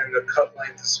 and the cut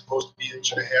length is supposed to be 1.5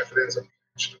 inches. It ends up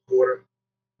being 1.25 inches.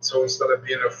 So instead of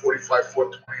being a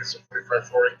 45/420, it's a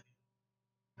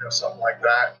 45/418, something like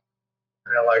that.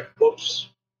 And they're like, "Oops!"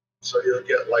 So you'll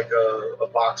get like a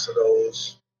box of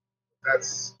those.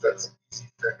 That's an easy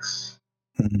fix.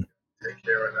 Mm-hmm. Take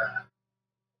care of that.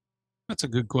 That's a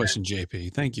good question,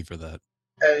 JP. Thank you for that.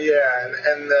 And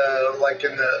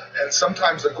and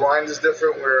sometimes the grind is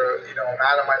different. Where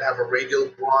Amana might have a radial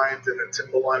grind, and the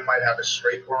Timberline might have a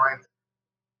straight grind.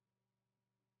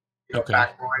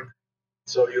 Back grind.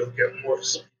 So you'll get more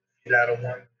speed out of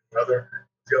one than the other.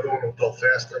 The other one will go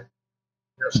faster.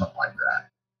 Something like that.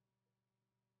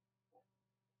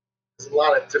 There's a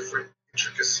lot of different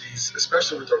intricacies,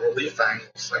 especially with the relief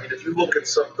angles. If you look at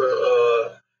some of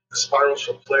the spirals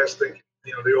for plastic,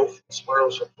 the old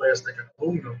spirals for plastic and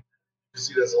aluminum, you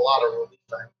see there's a lot of relief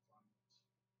angles.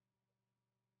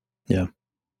 Yeah.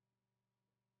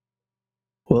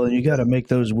 Well, you got to make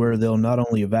those where they'll not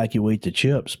only evacuate the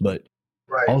chips, but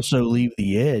also leave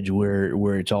the edge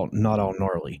where it's not all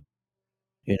gnarly.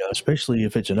 Especially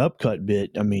if it's an upcut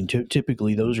bit.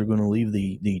 Typically those are going to leave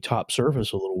the top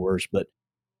surface a little worse, but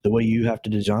the way you have to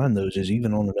design those is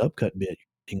even on an upcut bit,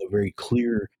 you're getting a very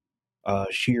clear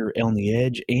shear on the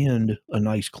edge and a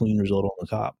nice clean result on the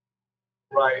top.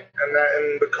 Right,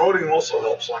 and the coating also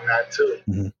helps on that too.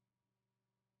 Mm-hmm.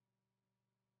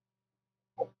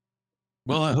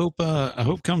 Well, I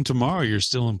hope come tomorrow you're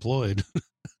still employed.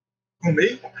 Who,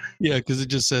 me? Yeah, because it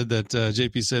just said that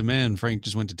JP said, "Man, Frank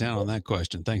just went to town on that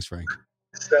question." Thanks, Frank.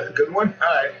 Is that a good one?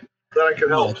 All right, glad I could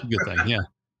help. That's a good thing. Yeah.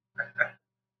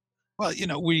 Well,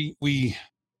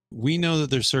 we know that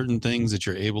there's certain things that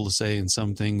you're able to say, and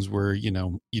some things where you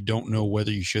don't know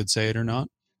whether you should say it or not,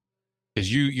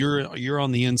 because you're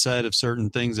on the inside of certain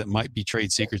things that might be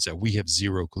trade secrets that we have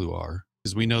zero clue are.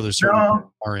 Because we know there's certain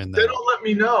No, are in they that. don't let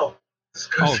me know.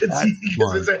 Oh,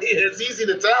 It's easy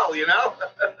to tell, you know.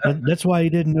 That's why he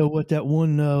didn't know what that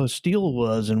one steel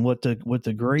was and what the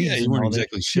grades. Yeah, you and weren't all that.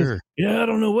 exactly sure. Yeah, I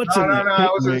don't know what's No, in no, that no. I pit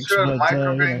wasn't mix, sure. but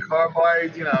Microvein,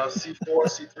 carbide, C4,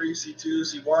 C3,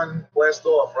 C2, C1, blast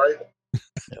off, right?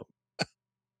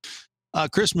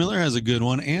 Chris Miller has a good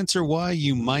one. Answer why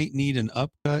you might need an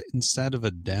upcut instead of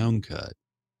a downcut.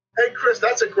 Hey, Chris,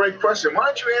 that's a great question. Why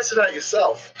don't you answer that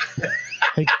yourself?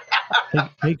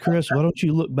 Hey, Chris, why don't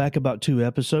you look back about 2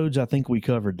 episodes? I think we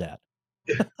covered that.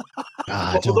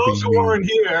 Well, for those who aren't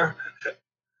here,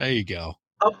 there you go.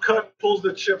 Upcut pulls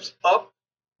the chips up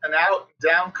and out.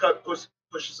 Downcut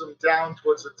pushes them down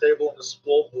towards the table and the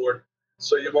spool board,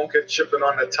 so you won't get chipping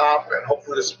on the top, and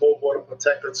hopefully the spool board will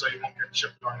protect it so you won't get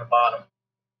chipping on the bottom.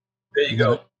 There you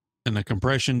go. And the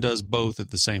compression does both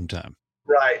at the same time.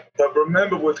 Right. But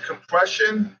remember, with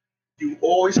compression, you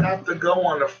always have to go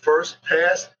on the first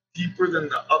pass deeper than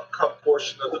the upcut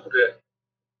portion of the bit.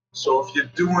 So if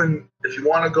you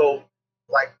want to go,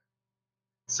 like,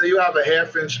 say you have a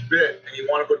 1/2 inch bit and you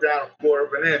want to go down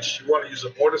 1/4 inch, you want to use a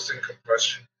mortising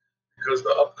compression because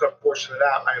the upcut portion of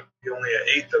that might be only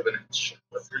 1/8 of an inch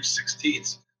or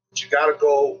 3/16. But you got to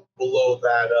go below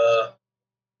that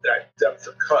depth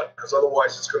of cut because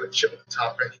otherwise it's going to chip the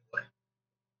top anyway.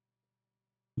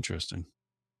 Interesting.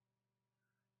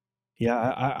 Yeah,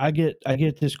 I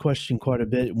get this question quite a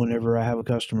bit whenever I have a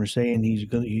customer saying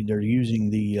they're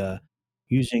using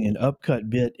using an upcut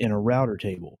bit in a router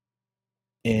table,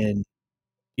 and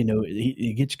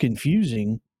it gets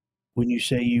confusing when you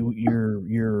say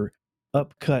your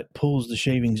upcut pulls the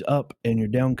shavings up and your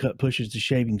downcut pushes the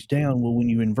shavings down. Well, when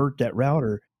you invert that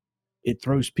router, it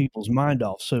throws people's mind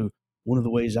off. So one of the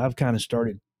ways I've kind of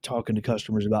started talking to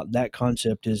customers about that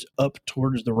concept is up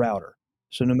towards the router.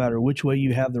 So no matter which way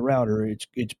you have the router,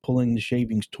 it's pulling the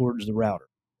shavings towards the router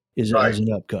as an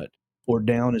upcut, or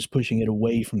down is pushing it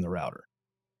away from the router.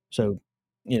 So,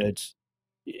 when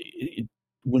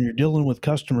you're dealing with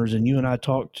customers, and you and I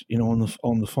talked, on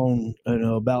the phone,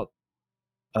 about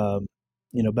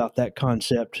about that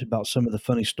concept, about some of the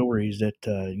funny stories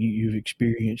that you've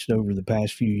experienced over the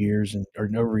past few years or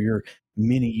over your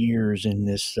many years in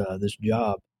this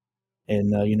job.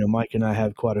 And, Mike and I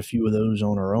have quite a few of those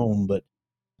on our own, but,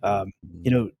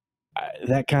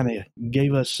 that kind of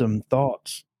gave us some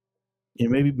thoughts.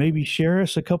 Maybe share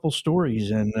us a couple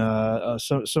stories and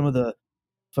some of the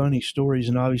funny stories,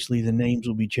 and obviously the names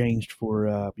will be changed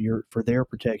for their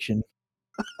protection.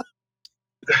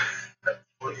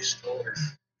 Funny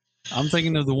stories. I'm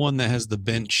thinking of the one that has the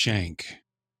bent shank.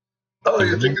 Oh,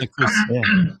 you're thinking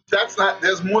that's not.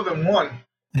 There's more than one.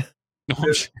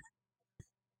 No,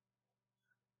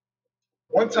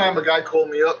 one time, a guy called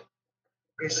me up.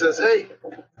 He says, "Hey,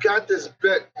 got this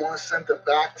bit. I want to send it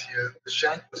back to you. The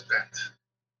shank was bent."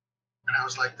 And I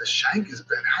was like, "The shank is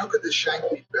bent? How could the shank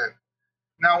be bent?"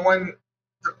 Now, when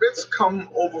the bits come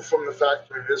over from the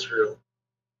factory in Israel,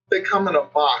 they come in a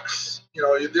box.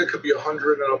 There could be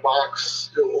 100 in a box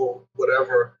or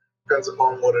whatever, depends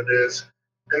upon what it is.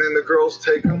 And then the girls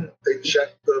take them. They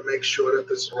check to make sure that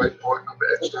there's the right part number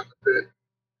etched on the bit.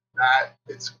 That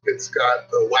it's got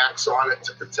the wax on it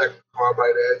to protect the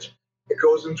carbide edge. It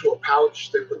goes into a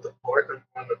pouch. They put the part number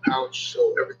on the pouch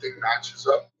so everything matches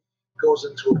up. It goes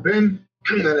into a bin,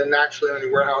 and then naturally in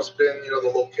the warehouse bin,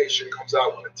 the location comes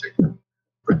out when the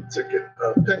ticket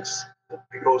picks.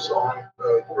 It goes on.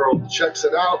 The girl checks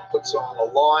it out, puts it on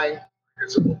a line.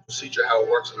 It's a procedure how it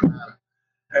works in the matter.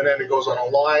 And then it goes on a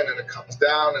line, and it comes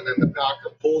down, and then the packer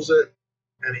pulls it,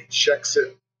 and he checks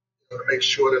it to make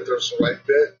sure that there's the right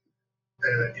bit.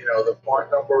 And the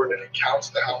part number, and then he counts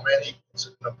to how many, puts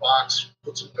it in a box,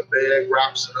 puts it in the bag,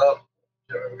 wraps it up.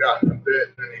 We got the bit,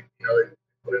 and then they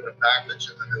put it in the package,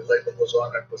 and then the label goes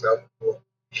on and goes out the door.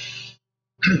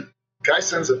 Guy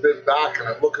sends a bit back, and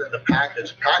I'm looking at the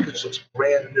package. The package looks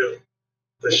brand new.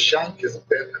 The shank is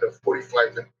bent at a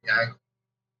 45-degree angle.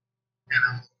 And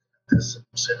I'm looking at this, and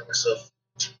I'm saying to myself,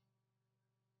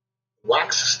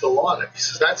 wax is still on it. He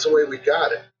says, "That's the way we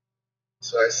got it."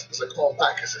 So I call him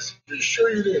back. I says, "You sure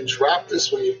you didn't drop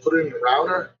this when you put it in the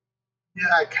router?"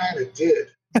 "Yeah, I kind of did."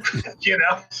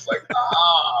 It's like,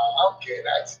 okay,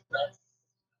 that's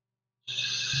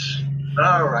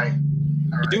all right.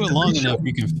 You do it long enough,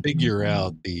 you can figure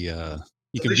out you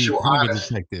can be kind of a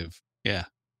detective. Yeah.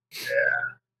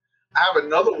 I have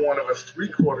another one of a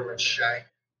 3/4 inch shank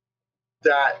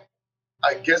that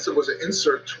I guess it was an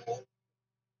insert tool,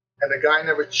 and the guy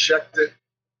never checked it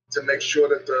to make sure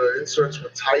that the inserts were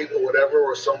tight or whatever,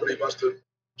 or somebody must have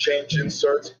changed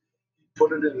inserts. He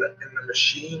put it in the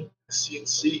machine, the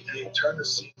CNC, and he turned the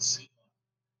CNC on.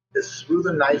 It threw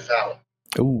the knife out.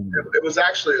 Oh, It was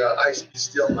actually a high-speed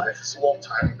steel knife. It's a long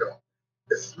time ago.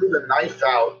 It threw the knife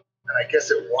out, and I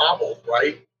guess it wobbled,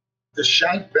 right? The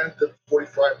shank bent at a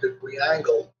 45-degree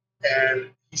angle, and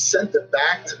he sent it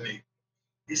back to me.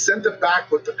 He sent it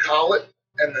back with the collet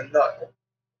and the nut,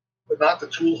 but not the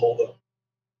tool holder.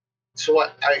 So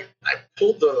I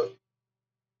pulled the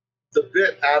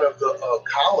bit out of the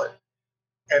collet,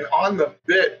 and on the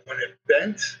bit, when it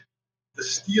bent, the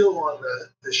steel on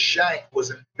the shank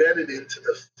was embedded into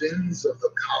the fins of the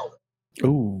collet.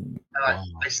 oh, And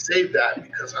I saved that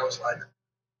because I was like,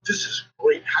 this is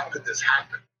great. How could this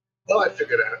happen? Well, I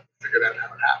figured out how it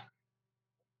happened.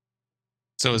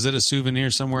 So is it a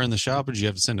souvenir somewhere in the shop, or did you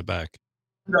have to send it back?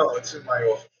 No, it's in my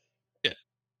office. Yeah,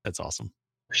 that's awesome.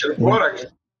 I should have brought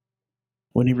it.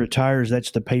 When he retires,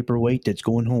 that's the paperweight that's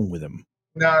going home with him.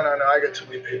 No. I got too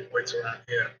many paperweights around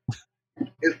here.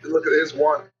 Look, here's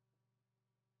one.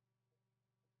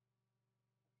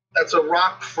 That's a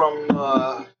rock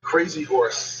from Crazy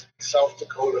Horse, South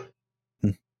Dakota.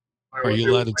 Are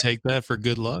you allowed to take that for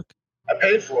good luck? I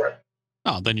paid for it.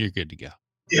 Oh, then you're good to go.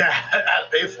 Yeah, I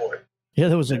paid for it. Yeah,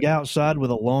 there was a guy outside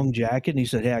with a long jacket, and he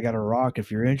said, "Hey, I got a rock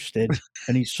if you're interested."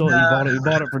 And he bought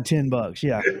it for $10.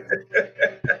 Yeah,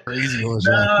 Crazy Horse.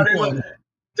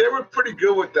 They were pretty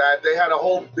good with that. They had a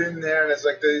whole bin there, and it's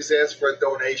like they just asked for a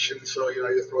donation. So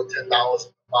you throw $10 in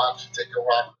the box, you take a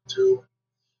rock or two.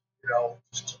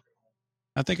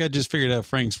 I think I just figured out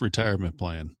Frank's retirement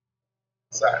plan.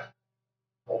 What's that?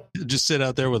 Just sit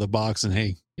out there with a box and,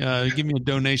 hey, give me a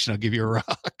donation. I'll give you a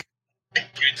rock. Give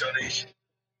me a donation.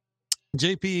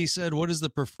 JP said, what is the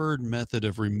preferred method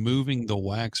of removing the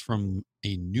wax from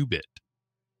a new bit?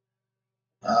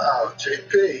 Oh,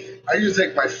 JP. I usually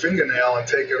take my fingernail and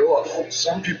take it off.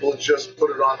 Some people just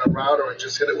put it on the router and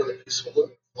just hit it with a piece of wood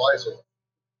and it flies off.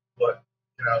 But,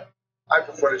 I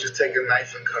prefer to just take a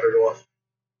knife and cut it off.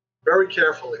 Very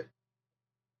carefully.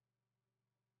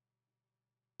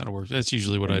 That'll work. That's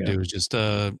usually what I do is just,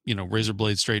 razor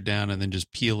blade straight down and then just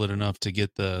peel it enough to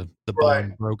get the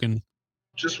bone broken.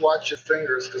 Just watch your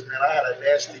fingers because, man, I had a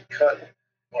nasty cut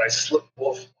when I slipped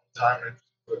off one time and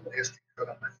put a nasty cut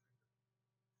on my finger.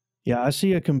 Yeah, I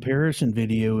see a comparison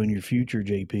video in your future,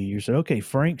 JP. You said, okay,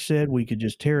 Frank said we could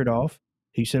just tear it off.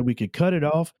 He said we could cut it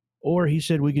off, or he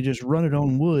said we could just run it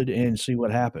on wood and see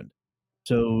what happened.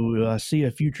 So I see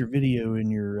a future video in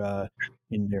your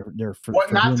in there for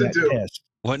what not to do. Test.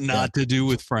 What not to do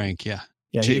with Frank? Yeah,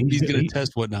 JP's going to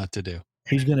test what not to do.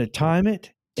 He's going to time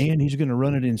it, and he's going to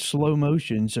run it in slow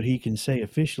motion so he can say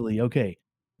officially, okay,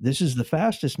 this is the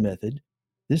fastest method.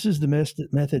 This is the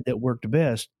method that worked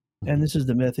best, and this is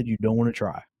the method you don't want to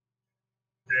try.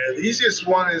 Yeah, the easiest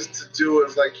one is to do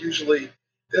is like usually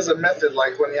there's a method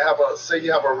like when you have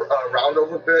a round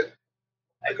over bit,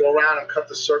 I go around and cut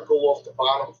the circle off the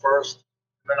bottom first,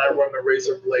 and then I run the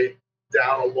razor blade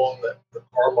down along the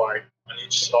carbide on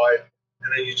each side,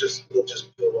 and then you'll just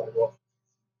peel right off.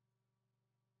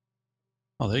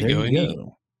 Oh, there you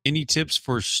go. Any tips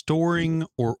for storing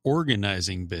or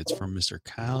organizing bits from Mr.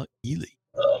 Kyle Ely?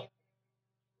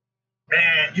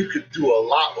 Man, you could do a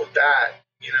lot with that,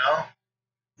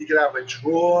 You could have a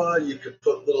drawer, you could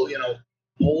put little,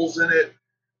 holes in it.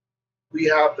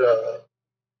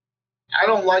 I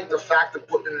don't like the fact of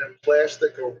putting it in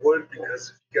plastic or wood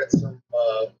because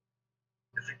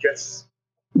if it gets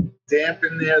damp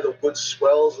in there, the wood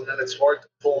swells and then it's hard to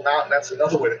pull them out, and that's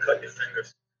another way to cut your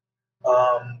fingers.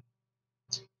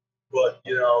 But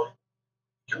you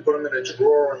can put them in a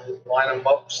drawer and line them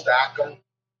up, stack them.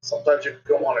 Sometimes you can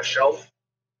go on a shelf.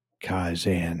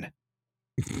 Kaizen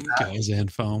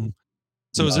foam.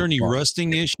 So is there any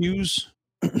rusting issues?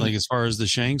 Like as far as the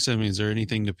shanks, I mean, is there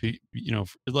anything to,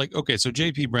 okay, so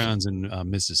JP Brown's in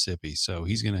Mississippi, so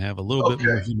he's going to have a little bit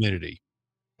more humidity.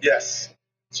 Yes.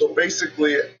 So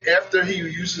basically, after he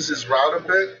uses his router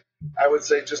bit, I would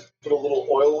say just put a little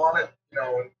oil on it,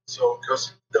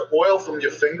 because the oil from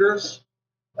your fingers,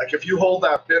 like if you hold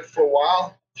that bit for a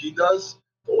while, if he does,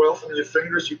 the oil from your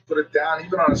fingers, you put it down,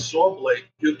 even on a saw blade,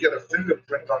 you'll get a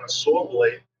fingerprint on a saw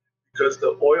blade because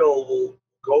the oil will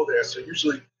go there. So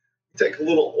usually you take a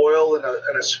little oil in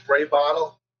a spray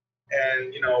bottle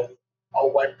and,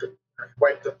 I'll wipe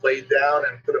the blade down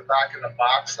and put it back in the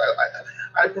box.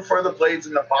 I prefer the blades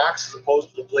in the box as opposed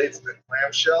to the blades in the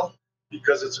clamshell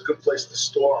because it's a good place to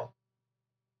store them.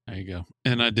 There you go.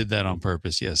 And I did that on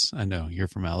purpose. Yes, I know. You're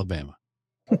from Alabama.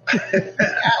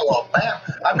 Alabama.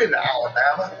 I've been to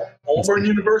Alabama. Auburn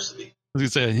University. I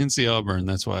was going to say, Hincey Auburn.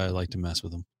 That's why I like to mess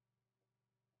with him.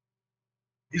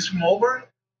 He's from Auburn?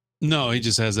 No, he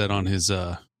just has that on his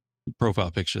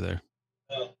profile picture there.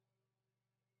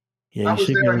 Yeah, you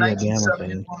should be in Alabama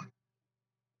fan.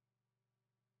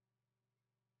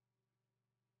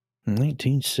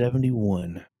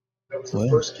 1971. That was the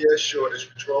first gas shortage.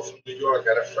 We drove from New York. I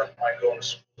had a friend of mine going to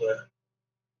school there.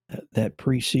 That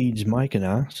precedes Mike and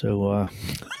I, so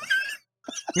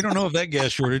we don't know of that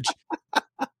gas shortage.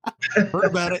 Heard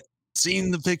about it,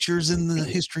 seen the pictures in the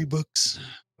history books.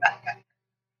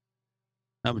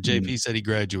 Now, but JP said he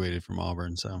graduated from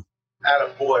Auburn, so.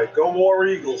 Attaboy. Go War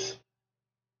Eagles.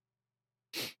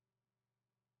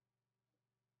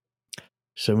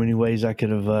 So many ways I could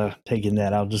have taken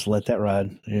that. I'll just let that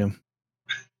ride. Yeah.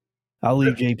 I'll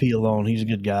leave JP alone. He's a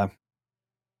good guy.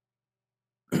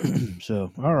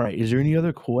 So, all right. Is there any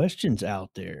other questions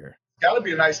out there? Got to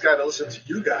be a nice guy to listen to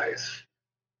you guys.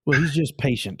 Well, he's just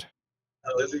patient.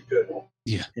 Oh, is he good?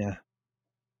 Yeah. Yeah.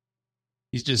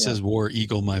 He just says War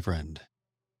Eagle, my friend.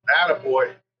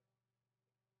 Attaboy.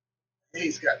 Hey,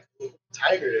 he's got a little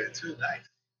tiger there, too. Nice.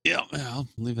 Yeah, I'll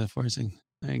leave that for you.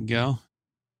 There you go.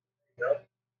 Yep.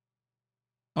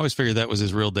 I always figured that was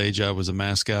his real day job, was a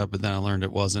mascot, but then I learned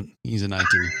it wasn't. He's an IT.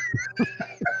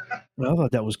 Well, I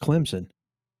thought that was Clemson.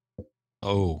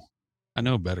 Oh, I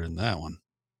know better than that one.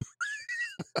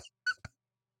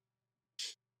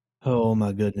 Oh,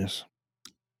 my goodness.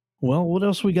 Well, what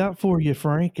else we got for you,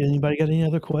 Frank? Anybody got any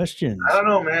other questions? I don't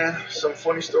know, man. Some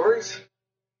funny stories?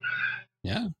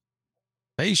 Yeah.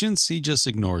 Patience, he just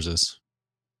ignores us.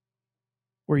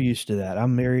 We're used to that.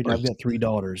 I'm married. I've got 3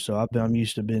 daughters, so I'm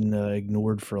used to being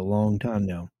ignored for a long time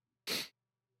now.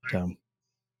 So.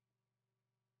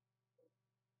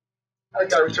 I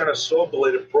got to return a saw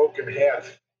blade that broke in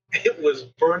half. It was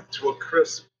burnt to a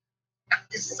crisp. I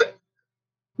just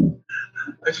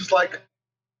like,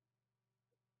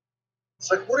 it's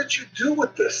like, what did you do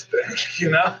with this thing?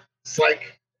 You know, it's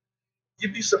like,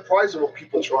 you'd be surprised at what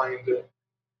people try and do.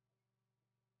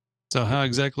 So how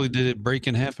exactly did it break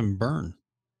in half and burn?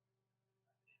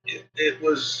 It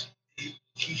was, he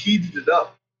heated it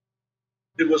up.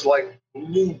 It was like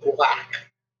blue black.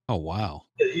 Oh, wow.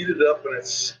 It heated up and it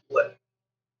split.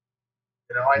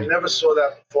 You know, I never saw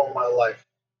that before in my life.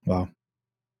 Wow.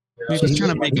 You know, He was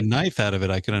trying to make a knife out of it.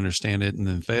 I could understand it and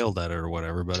then failed at it or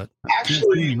whatever, but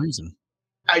actually, reason.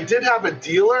 I did have a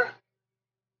dealer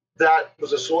that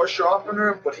was a saw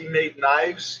sharpener, but he made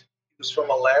knives. He was from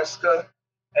Alaska,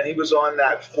 and he was on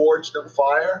that Forged in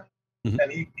Fire,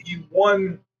 and he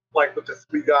won like with the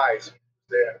 3 guys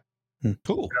there.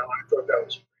 Cool. You know, I thought that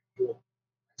was pretty cool.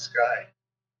 Nice guy.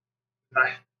 And I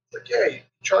was like, yeah, you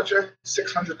charge you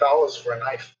 $600 for a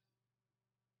knife.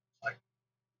 Like,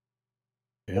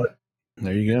 what?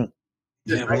 There you go.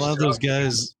 Yeah, a lot of those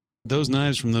guys, those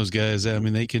knives from those guys, I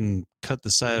mean, they can cut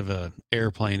the side of an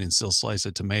airplane and still slice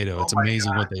a tomato. It's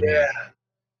amazing what they make.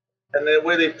 And the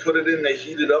way they put it in, they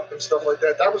heat it up and stuff like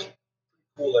that. That was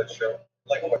cool, that show.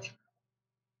 Like watching.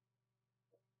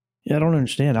 Yeah, I don't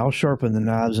understand. I'll sharpen the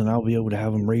knives and I'll be able to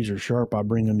have them razor sharp. I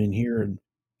bring them in here and,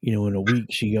 you know, in a week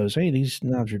she goes, hey, these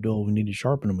knives are dull. We need to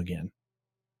sharpen them again.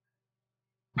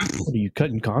 What are you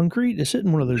cutting concrete? It's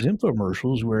in one of those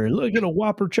infomercials where look at a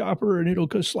whopper chopper and it'll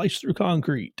slice through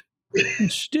concrete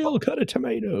and still cut a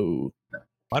tomato.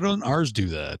 Why don't ours do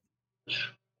that?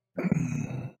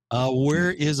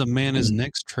 Where is Amana's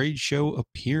next trade show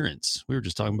appearance? We were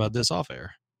just talking about this off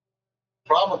air.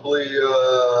 Probably,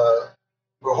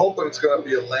 we're hoping it's going to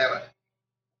be Atlanta.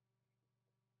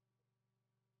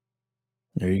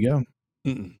 There you go.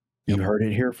 You heard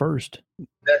it here first.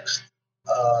 Next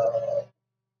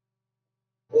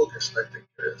August, I think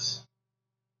it is.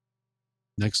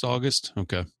 Next August?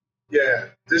 Okay. Yeah,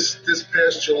 this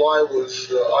past July was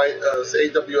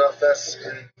AWFS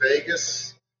in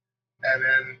Vegas, and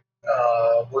then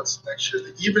what's next year?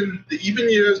 The even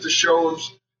years, the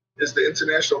shows is the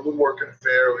International Woodworking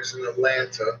Fair is in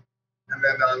Atlanta, and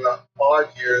then on the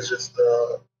odd years it's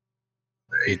the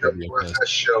AWFS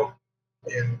show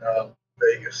in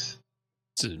Vegas.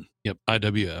 So, yep,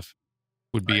 IWF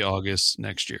would be August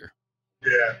next year.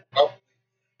 Yeah,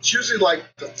 it's usually like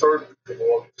the 3rd week of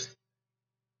August.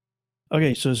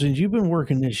 Okay, so since you've been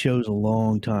working these shows a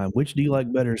long time, which do you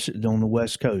like better on the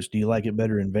West Coast? Do you like it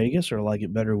better in Vegas or like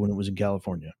it better when it was in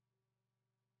California?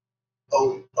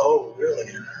 Oh, really?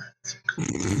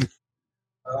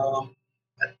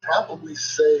 I'd probably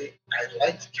say I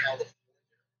liked California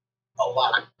a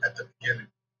lot at the beginning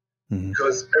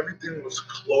because everything was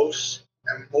close,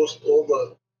 and all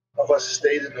of us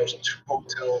stayed in those 2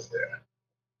 hotels there.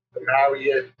 The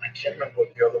Marriott, I can't remember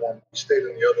what the other one. We stayed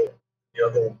in the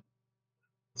other one.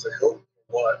 It's a Hilton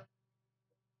or what?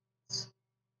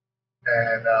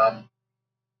 And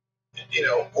you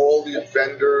know, all the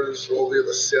vendors, all the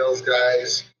other sales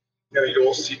guys, you know, you'd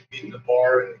all see me in the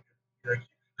bar and you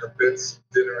know, bits,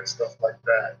 dinner and stuff like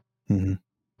that.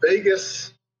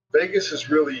 Vegas is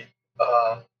really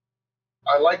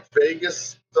I like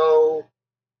Vegas though,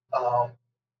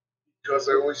 because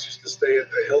I always used to stay at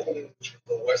the Hilton, which was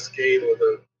the Westgate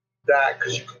or that,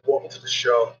 because you could walk to the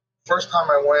show. First time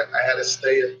I went, I had to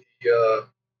stay at the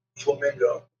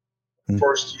Flamingo.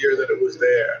 First year that it was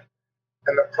there,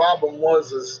 and the problem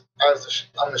is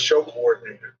I'm the show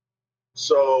coordinator,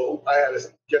 so I had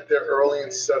to get there early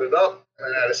and set it up,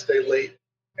 and I had to stay late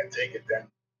and take it down.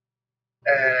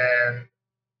 And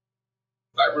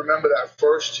I remember that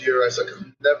first year, I was like,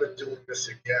 I'm never doing this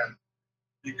again,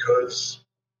 because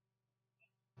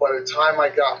by the time I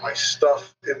got my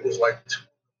stuff, it was like 2 in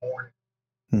the morning.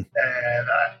 And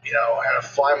I had to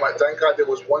find thank God there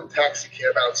was one taxi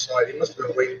cab outside. He must have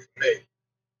been waiting for me.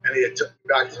 And he had took me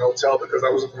back to the hotel because I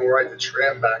wasn't going to ride the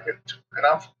tram back. And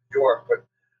I'm from New York, but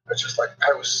I was just like,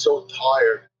 I was so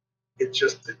tired. It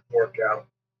just didn't work out.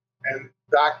 And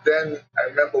back then, I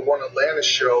remember one Atlanta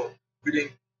show, I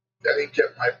didn't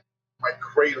get my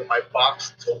crate or my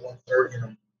box until 1:30 in the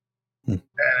morning.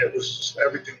 And it was just,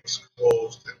 everything was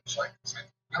closed. It was like,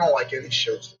 I don't like any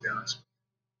shows, to be honest.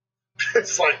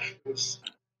 It's like,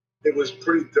 it was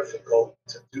pretty difficult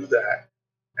to do that.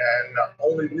 And the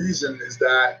only reason is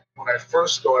that when I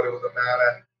first started with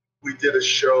Amana, we did a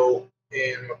show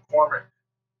in McCormick.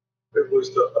 It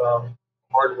was the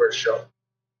hardware show.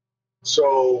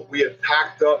 So we had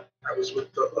packed up. I was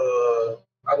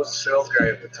a sales guy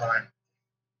at the time,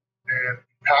 and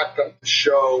packed up the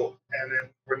show, and then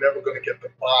we're never going to get the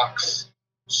box.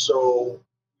 So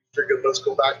we figured, let's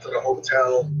go back to the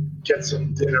hotel, get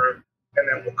some dinner, and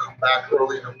then we'll come back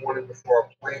early in the morning before our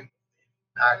plane,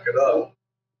 pack it up.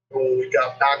 When we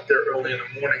got back there early in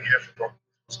the morning, half of the booth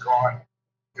was gone.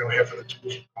 Half of the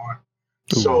tools were gone.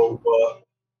 So,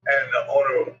 and the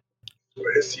owner,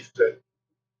 his see fit,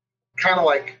 kind of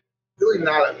like, really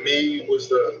not at me, was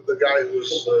the guy who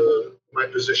was my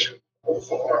position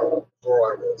before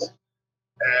I was.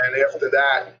 And after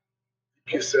that,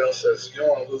 VP Sales says, you don't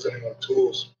want to lose any more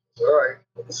tools. I said, all right,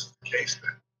 well, this is the case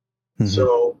then.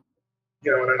 So,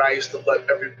 and then I used to let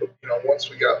everybody, once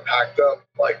we got packed up,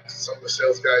 like some of the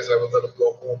sales guys, I would let them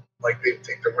go home. Like they'd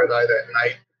take the red eye that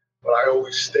night. But I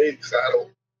always stayed because I had to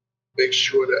make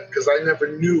sure that, because I never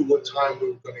knew what time we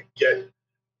were going to get,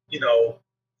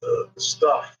 the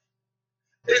stuff.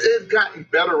 It had gotten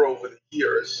better over the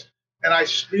years, and I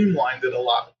streamlined it a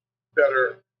lot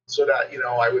better so that,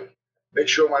 I would make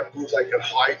sure my booth, I could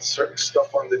hide certain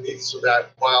stuff underneath so that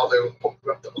while they were putting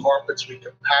up the carpets, we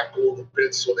could pack all the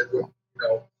bits so they wouldn't,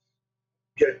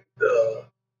 get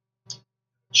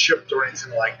chipped or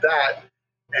anything like that.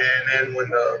 And then when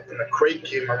the crate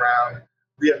came around,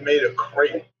 we had made a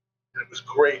crate, and it was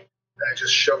great. And I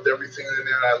just shoved everything in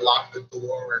there, and I locked the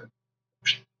door and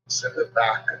sent it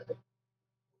back.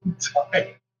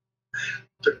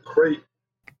 The crate,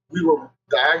 we were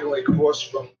diagonally across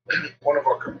from one of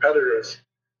our competitors,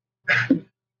 and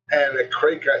the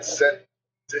crate got sent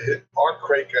to our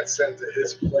crate got sent to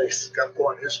his place, got put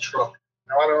on his truck.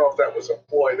 Now, I don't know if that was a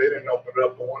ploy. They didn't open it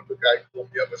up, but one of the guy called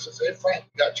me up and says, hey, Frank,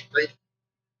 you got your crate?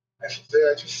 I said,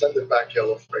 yeah, just send it back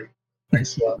yellow freight.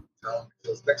 Thanks a lot. He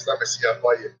says, next time I see you, I'll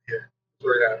buy you a beer.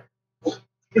 Very happy.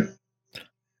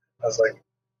 I was like,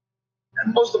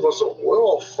 and most of us, we're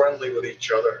all friendly with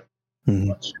each other.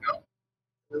 But,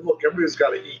 look, everybody's got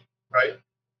to eat, right?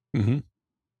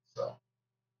 So.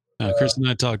 Chris and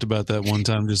I talked about that one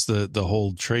time, just the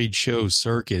whole trade show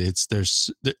circuit.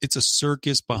 It's a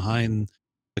circus behind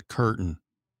the curtain.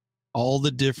 All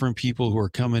the different people who are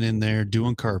coming in there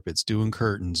doing carpets, doing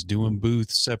curtains, doing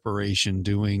booth separation,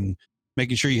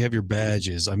 making sure you have your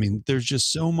badges. I mean, there's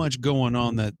just so much going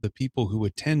on that the people who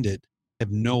attend it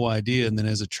have no idea. And then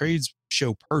as a trades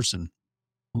show person,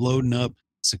 loading up,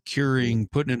 securing,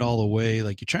 putting it all away,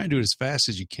 like you're trying to do it as fast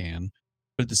as you can.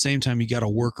 But at the same time, you got to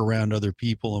work around other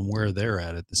people and where they're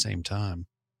at the same time.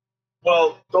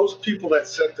 Well, those people that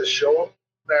set the show up,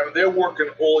 man, they're working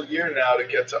all year now to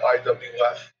get to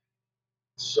IWF.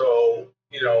 So,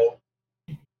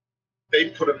 they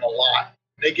put in a lot.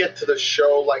 They get to the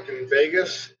show like in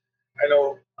Vegas. I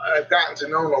know I've gotten to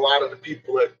know a lot of the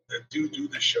people that do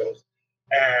the shows.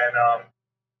 And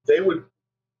they would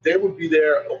be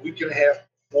there a week and a half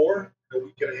before, a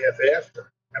week and a half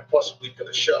after, and plus a week of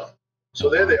the show. So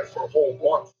they're there for a whole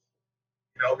month,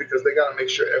 because they got to make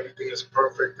sure everything is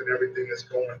perfect and everything is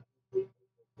going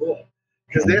boom.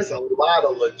 Because there's a lot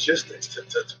of logistics to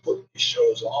put these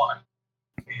shows on.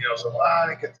 So I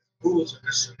didn't get the booths and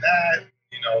this and that.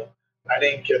 I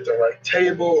didn't get the right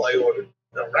table. I ordered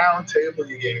a round table.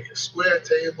 You gave me a square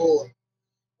table.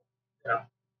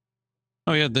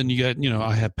 Oh yeah. Then you got,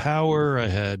 I had power. I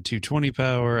had 220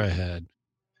 power.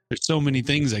 There's so many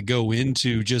things that go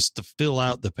into just to fill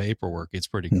out the paperwork. It's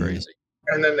pretty crazy.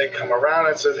 And then they come around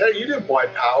and says, "Hey, you didn't buy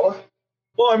power."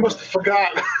 Well, I must have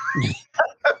forgotten.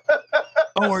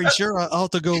 Oh, are you sure? I'll have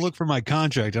to go look for my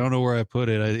contract. I don't know where I put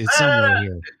it. It's somewhere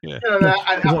here. Yeah. You know,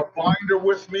 I'd have a binder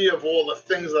with me of all the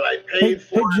things that I paid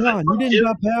for. Hey, John, you didn't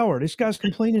buy power. This guy's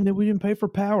complaining that we didn't pay for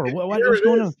power. What's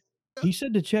going on? He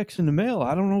said the check's in the mail.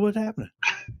 I don't know what's happening.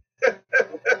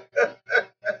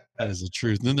 That is the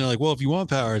truth. And then they're like, well, if you want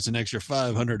power, it's an extra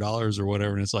 $500 or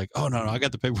whatever. And it's like, oh, no, I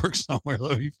got the paperwork somewhere.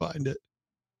 Let me find it.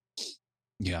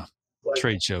 Yeah. Like,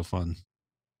 trade show fun.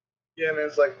 Yeah, and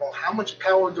it's like, well, how much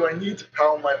power do I need to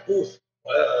power my booth?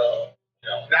 Well, you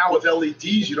know, now with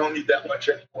LEDs, you don't need that much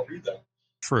anymore either.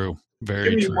 True. Very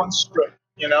true. Give me one strip,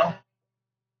 you know?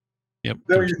 Yep.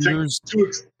 Then you take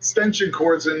 2 extension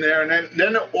cords in there, and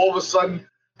then all of a sudden,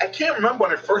 I can't remember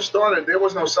when it first started, there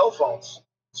was no cell phones.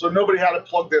 So nobody had to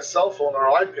plug their cell phone or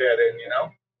iPad in, you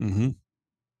know? Mm-hmm.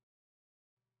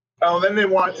 Oh, then they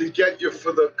wanted to get you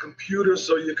for the computer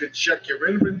so you could check your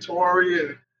inventory.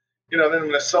 And, you know,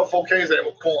 then the cell phone case, they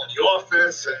would call in the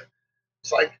office. And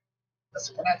it's like, that's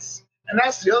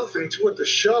the other thing, too, at the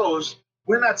shows,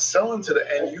 we're not selling to the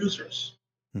end users.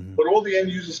 Mm-hmm. But all the end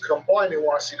users come by and they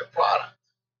want to see the product.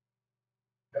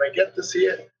 Can I get this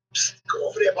here? Just go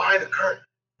over there behind the curtain.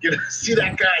 You know, see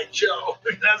that guy, Joe.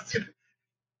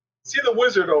 See the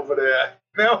wizard over there.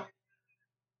 You know?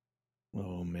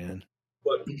 Oh, man.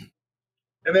 But,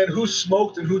 and then who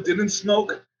smoked and who didn't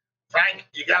smoke? Frank,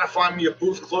 you got to find me a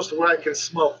booth close to where I can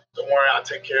smoke. Don't worry, I'll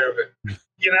take care of it.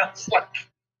 You know, it's like,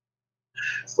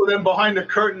 so then behind the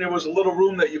curtain, there was a little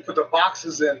room that you put the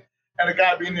boxes in, and a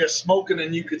guy being there smoking,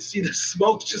 and you could see the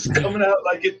smoke just coming out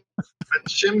like a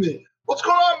chimney. What's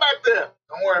going on back there?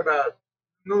 Don't worry about it.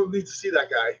 No need to see that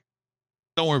guy.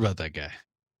 Don't worry about that guy.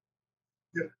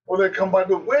 Yeah. Or they come by and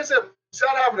go, where's that? He's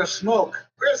out having a smoke.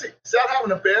 Where is he? He's out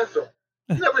having a bathroom.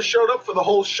 He never showed up for the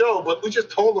whole show, but we just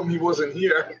told him he wasn't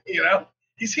here. You know,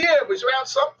 he's here, but he's around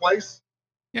someplace.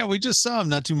 Yeah, we just saw him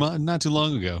not too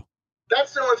long ago.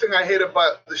 That's the only thing I hate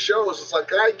about the shows. It's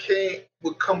like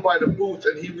would come by the booth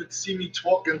and he would see me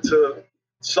talking to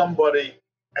somebody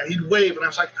and he'd wave and I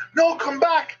was like, no, come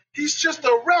back. He's just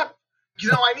a rep. You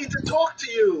know, I need to talk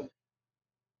to you.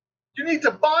 You need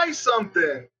to buy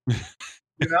something.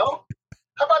 You know?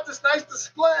 How about this nice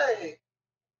display?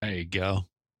 There you go.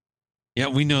 Yeah,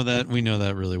 we know that. We know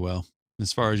that really well.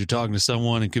 As far as you're talking to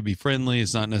someone, it could be friendly.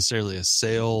 It's not necessarily a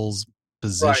sales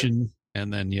position. Right.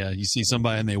 And then, yeah, you see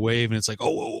somebody and they wave and it's like,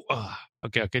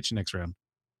 okay, I'll catch you next round.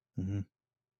 Mm-hmm.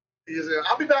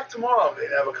 I'll be back tomorrow. They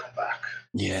never come back.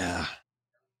 Yeah.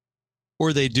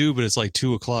 Or they do, but it's like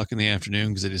 2:00 in the afternoon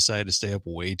because they decided to stay up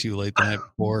way too late the night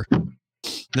before.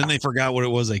 Then they forgot what it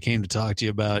was they came to talk to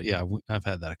you about. Yeah, I've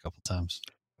had that a couple times.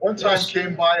 One time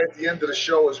came by at the end of the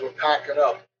show as we're packing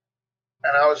up.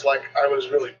 And I was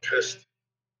really pissed.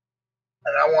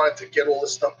 And I wanted to get all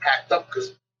this stuff packed up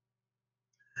because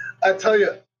I tell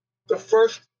you, the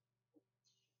first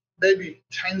maybe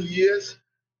 10 years,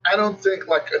 I don't think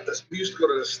we used to go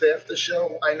to the staff the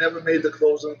show. I never made the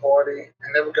closing party. I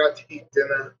never got to eat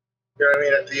dinner. You know what I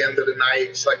mean? At the end of the night,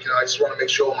 it's like, you know, I just want to make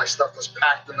sure all my stuff was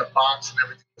packed in the box and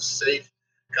everything was safe.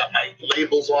 Got my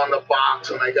labels on the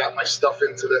box and I got my stuff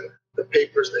into the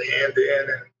papers to hand in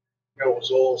and, you know, it was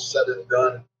all said and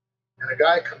done. And a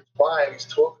guy comes by and he's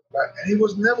talking about, and he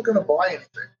was never going to buy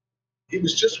anything. He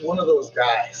was just one of those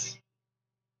guys,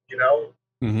 you know?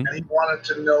 Mm-hmm. And he wanted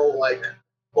to know, like,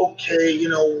 okay, you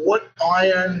know, what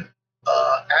iron,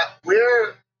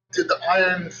 where did the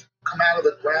iron come out of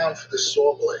the ground for this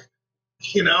saw blade?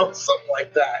 You know, something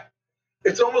like that.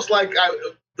 It's almost like I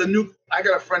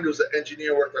got a friend who's an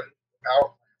engineer working on power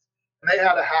plants, and they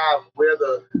had to have where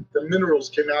the minerals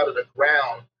came out of the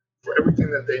ground for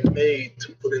everything that they made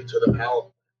to put into the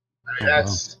power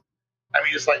plant. I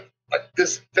mean, it's like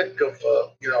this thick of,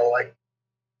 you know, like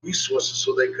resources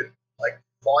so they could like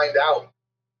find out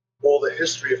all the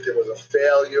history if there was a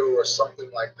failure or something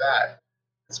like that.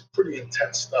 It's pretty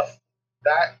intense stuff.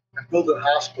 That and building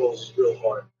hospitals is real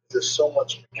hard. There's so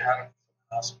much mechanical in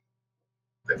the hospital.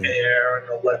 The air and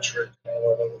electric and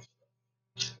all that other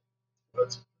stuff.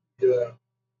 That's pretty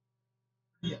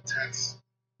intense.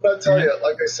 But I tell you,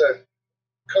 like I said,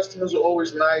 customers are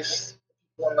always nice,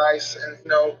 people are nice, and you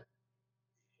know,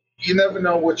 you never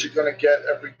know what you're gonna get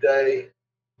every day.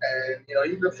 And you know,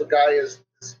 even if a guy is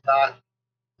not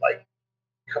like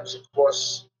comes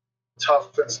across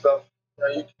tough and stuff, you know,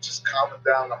 you can just calm him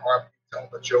down the heartbeat, tell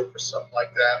him a joke or something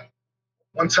like that.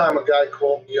 One time a guy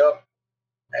called me up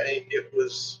and he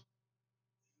was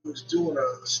doing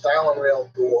a style and rail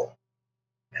door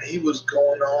and he was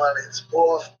going on, it's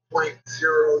off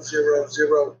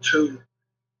 0.0002.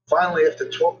 Finally, after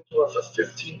talking to him for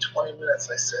 15, 20 minutes,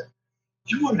 I said,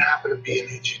 you wouldn't happen to be an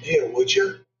engineer, would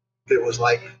you? There was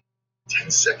like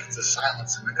 10 seconds of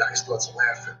silence, and the guy starts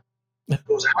laughing. He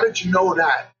goes, how did you know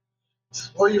that? I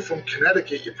said, well, you're from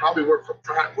Connecticut. You probably work for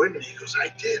Pratt Whitney. He goes, I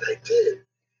did.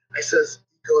 I says,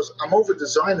 he goes, I'm over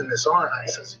designing this, aren't I? I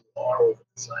says, you are over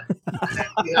designing.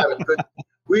 And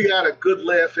we had a good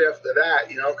laugh after that,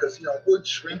 because wood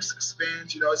shrinks,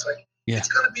 expands. It's like It's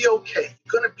gonna be okay.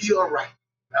 You're gonna be all right.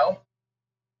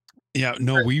 Yeah,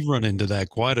 no, we've run into that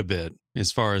quite a bit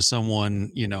as far as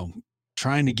someone,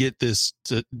 trying to get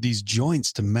these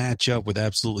joints to match up with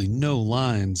absolutely no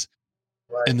lines.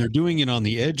 Right. And they're doing it on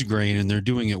the edge grain and they're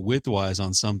doing it widthwise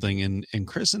on something. And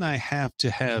Chris and I have to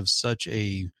have such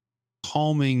a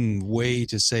calming way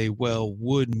to say, well,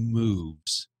 wood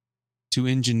moves, to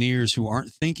engineers who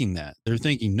aren't thinking that. They're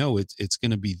thinking, no, it's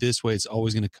going to be this way. It's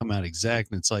always going to come out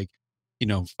exact. And it's like,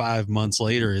 5 months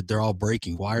later, they're all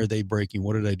breaking. Why are they breaking?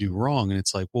 What did I do wrong? And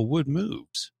it's like, well, wood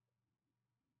moves.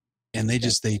 And they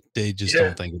just don't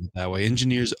think of it that way.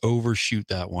 Engineers overshoot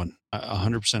that one. I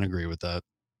 100% agree with that.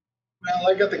 Well,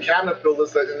 I got the cabinet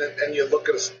builders and you look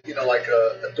at like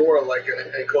a door, and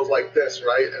it goes like this,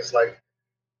 right? It's like,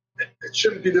 it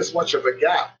shouldn't be this much of a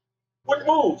gap. What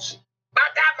moves?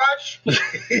 Not that much,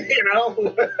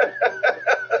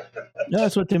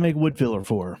 That's what they make wood filler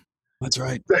for. That's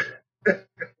right.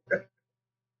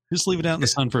 Just leave it out in the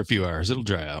sun for a few hours. It'll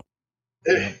dry out.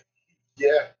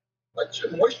 Yeah. What's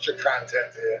your moisture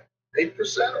content here?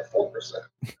 8% or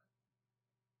 4%?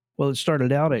 Well, it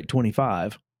started out at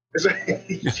 25. Yeah.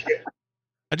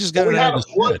 I just got it out of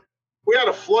the flood. We had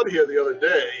a flood here the other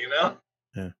day,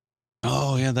 Yeah.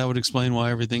 Oh, yeah, that would explain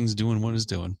why everything's doing what it's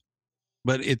doing.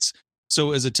 But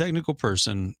so as a technical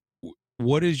person,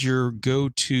 what is your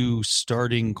go-to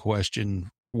starting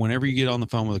question whenever you get on the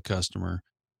phone with a customer,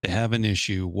 they have an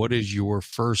issue? What is your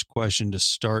first question to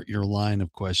start your line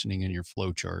of questioning in your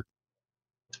flow chart?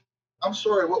 I'm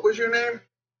sorry, what was your name?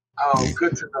 Oh,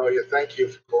 good to know you. Thank you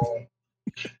for calling.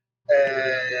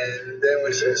 And then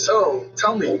we say, so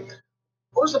tell me,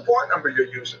 what's the part number you're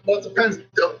using? Well, it depends.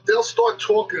 They'll start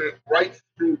talking right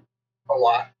through a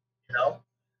lot,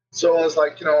 So I was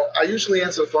like, I usually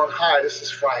answer the phone, hi, this is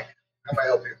Frank. How may I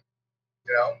help you?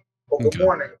 Well, good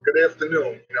morning, good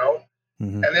afternoon,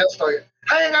 Mm-hmm. And they'll start,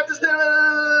 hey, I got this.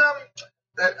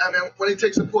 And then when he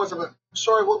takes a pause, I'm like,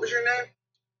 sorry, what was your name?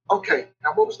 Okay,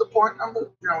 now what was the part number?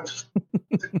 Just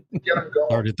to get them going.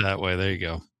 Start it that way. There you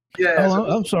go. Yeah.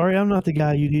 Oh, I'm sorry. I'm not the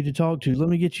guy you need to talk to. Let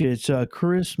me get you. It's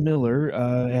Chris Miller.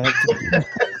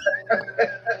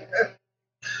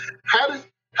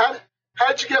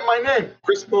 How'd you get my name?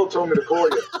 Chris Miller told me to call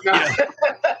you.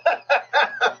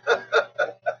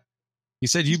 He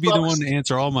said you'd be the one to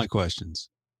answer all my questions.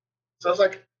 So I was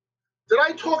like, did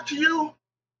I talk to you?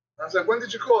 I was like, when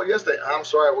did you call? Yesterday. I'm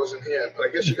sorry I wasn't here, but I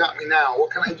guess you got me now.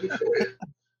 What can I do for you?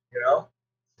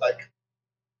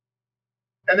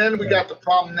 And then we got the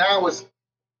problem now is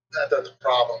not that the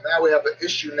problem. Now we have an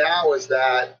issue now is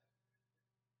that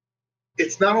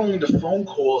it's not only the phone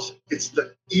calls, it's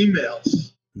the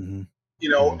emails. Mm-hmm.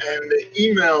 And the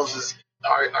emails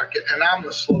are and I'm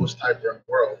the slowest typer in the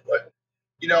world, but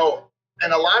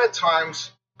and a lot of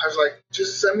times I was like,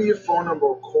 just send me your phone number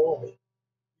or call me,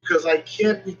 because I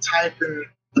can't be typing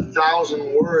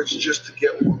 1,000 words just to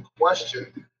get one question.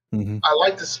 Mm-hmm. I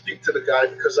like to speak to the guy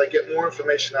because I get more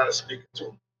information out of speaking to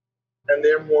him, and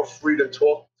they're more free to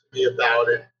talk to me about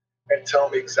it and tell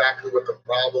me exactly what the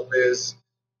problem is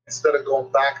instead of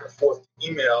going back and forth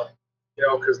email,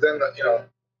 because then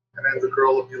and then the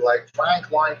girl will be like,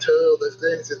 Frank, line 2, this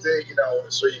thing,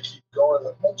 so you keep going.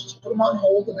 Like, well, just put them on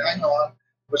hold and hang on.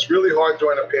 It was really hard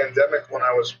during the pandemic when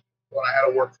I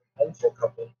had to work from home for a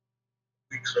couple of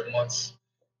weeks or months.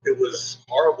 It was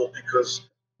horrible because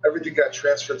everything got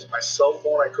transferred to my cell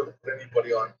phone. I couldn't put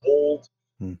anybody on hold.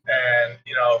 And,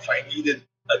 if I needed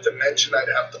a dimension, I'd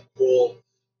have to call,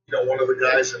 one of the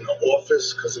guys in the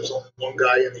office because there's only one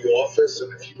guy in the office.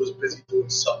 And if he was busy doing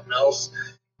something else,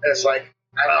 and it's like,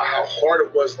 I don't know how hard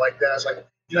it was like that. It's like,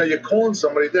 you're calling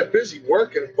somebody, they're busy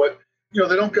working, but,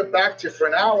 they don't get back to you for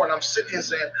an hour. And I'm sitting here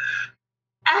saying,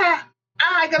 I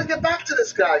got to get back to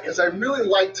this guy because I really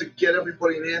like to get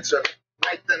everybody an answer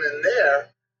right then and there.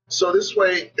 So this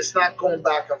way it's not going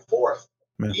back and forth.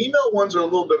 Yeah. The email ones are a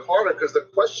little bit harder because the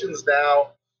questions now,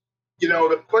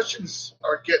 the questions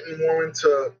are getting more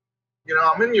into,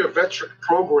 I'm in your veteran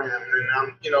program and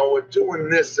I'm, we're doing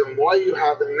this and why are you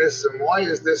having this and why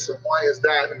is this and why is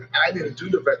that? And I didn't do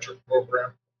the veteran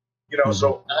program,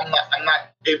 so I'm not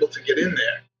able to get in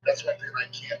there. That's one thing I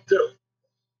can't do.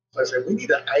 So I said, we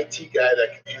need an IT guy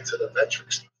that can answer the veteran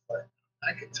stuff.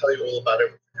 I can tell you all about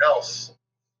everything else,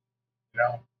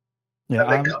 Yeah, and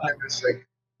they come in and say,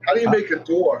 How do you make a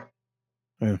door?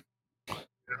 Yeah.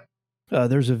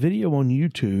 There's a video on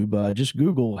YouTube. Just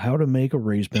Google how to make a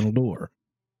raised panel door,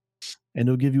 and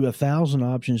it'll give you 1,000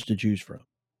 options to choose from.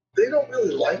 They don't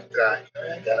really like that.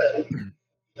 I gotta,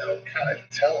 kind of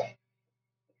tell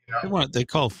them. They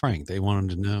call Frank. They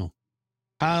want him to know.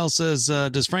 Kyle says,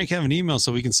 does Frank have an email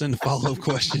so we can send follow-up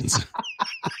questions?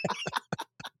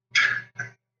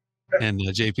 And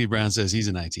JP Brown says he's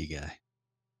an IT guy.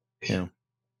 Yeah.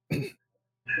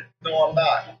 No, I'm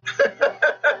not.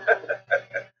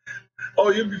 Oh,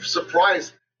 you'd be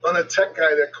surprised on a tech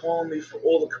guy that calling me for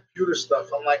all the computer stuff.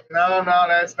 I'm like, no,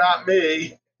 that's not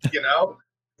me.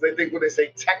 They think when they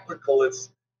say technical, it's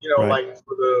Right. like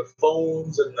for the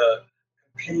phones and the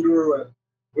computer, and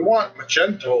we want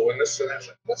Magento and this and that.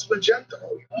 Like, what's Magento?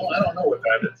 I don't know what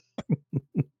that is.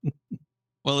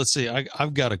 Well, let's see.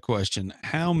 I've got a question.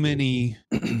 How many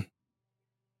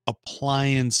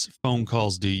appliance phone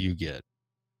calls do you get?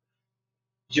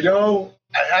 I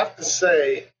have to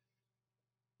say,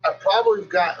 I've probably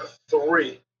gotten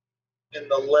 3 in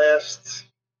the last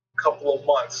couple of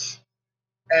months,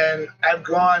 and I've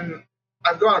gone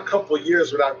a couple of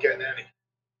years without getting any.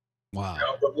 Wow.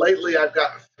 But lately I've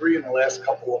gotten 3 in the last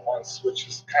couple of months, which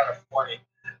is kind of funny.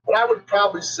 But I would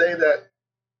probably say that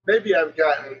maybe I've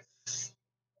gotten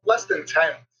less than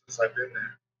 10 since I've been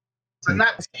there. So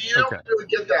you don't really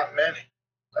get that many.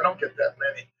 I don't get that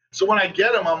many. So when I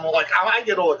get them, I'm like, I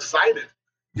get all excited,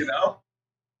 Today,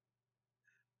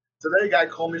 a guy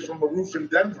called me from a roof in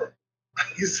Denver.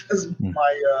 He says,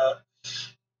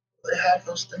 they have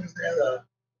those things there,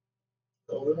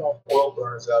 the little oil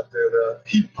burners out there, the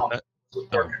heat pump was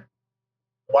working.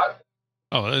 What?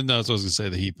 Oh, no, I was supposed to say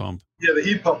the heat pump. Yeah, the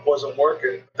heat pump wasn't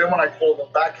working. Then when I called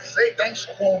him back, he said, hey, thanks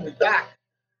for calling me back.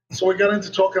 So we got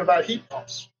into talking about heat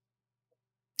pumps.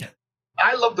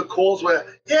 I love the calls where,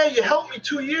 you helped me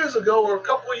 2 years ago or a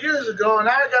couple of years ago, and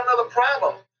now I got another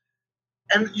problem.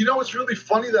 And it's really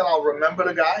funny that I'll remember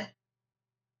the guy.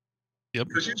 Yep.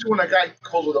 Because usually when a guy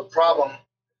calls with a problem,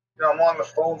 I'm on the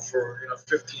phone for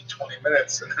 15, 20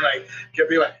 minutes, and then I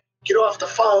be like, get off the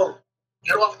phone.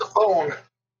 Get off the phone.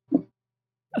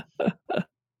 I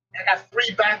got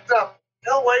 3 backed up.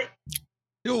 He'll wait.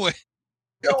 You'll wait.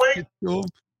 He'll wait.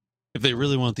 If they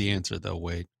really want the answer, they'll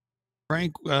wait.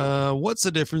 Frank, what's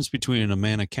the difference between an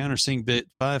Amana countersink bit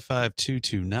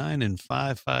 55229 and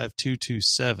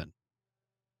 55227?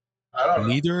 I don't know.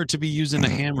 Neither are to be used in a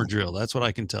hammer drill. That's what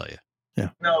I can tell you. Yeah.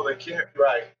 No, they can't.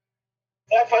 Right.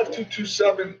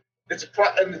 55227. And the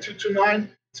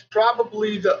 229. It's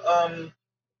probably the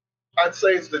I'd say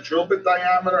it's the drill bit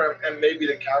diameter and maybe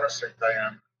the countersink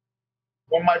diameter.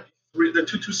 One might be 3. The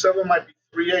 227 might be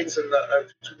 3/8, and the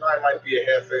 229 might be a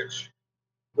 1/2 inch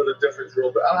with a different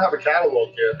drill bit. I don't have a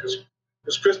catalog here because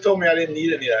Chris told me I didn't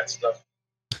need any of that stuff.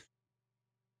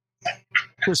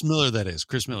 Chris Miller, that is.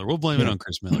 Chris Miller. We'll blame it on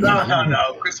Chris Miller.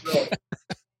 No, Chris Miller.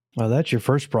 Well, that's your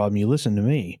first problem. You listen to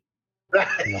me.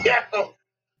 Yeah,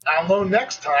 I'll know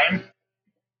next time.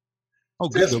 Oh,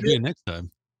 good. There'll be a next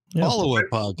time. Yeah. Follow-up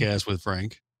podcast with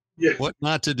Frank. Yeah. What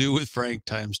not to do with Frank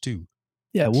 ×2.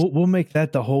 Yeah, we'll make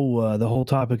that the whole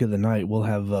topic of the night. We'll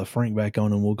have Frank back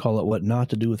on, and we'll call it "What Not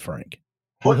to Do with Frank."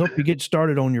 We'll help you get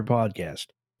started on your podcast.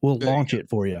 We'll launch it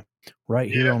for you right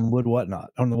here on the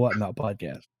Whatnot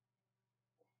podcast.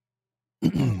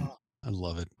 I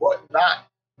love it. What not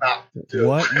to do?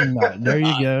 What not? There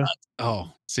you go.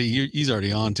 Oh, see, he's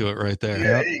already on to it right there.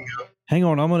 Yeah, there you go. Hang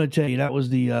on, I'm going to tell you that was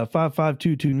the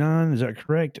 55229. Is that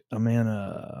correct,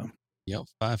 Amana? Yep,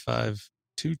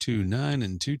 55229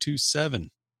 and 227.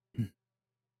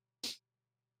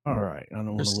 All right, I don't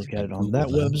want to Just look at it Google on that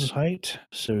that. website,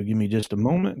 so give me just a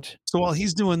moment. So while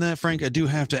he's doing that, Frank, I do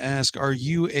have to ask: are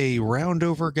you a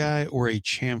roundover guy or a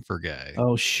chamfer guy?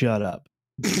 Oh, shut up.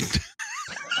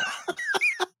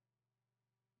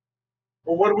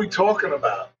 Well, what are we talking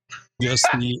about? Just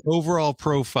the overall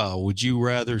profile. Would you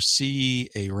rather see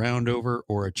a roundover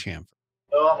or a chamfer?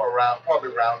 No, I'm probably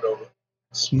round over.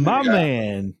 My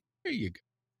man. There you go.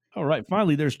 All right,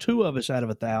 finally, there's 2 of us out of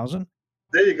 1,000.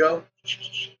 There you go.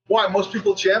 Why? Most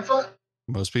people chamfer?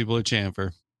 Most people are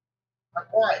chamfer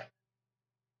Why?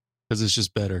 because it's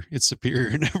just better. It's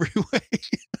superior in every way.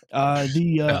 I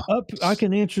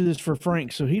can answer this for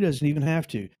Frank, so he doesn't even have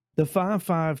to. The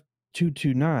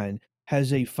 55229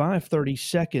 has a 530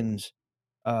 seconds.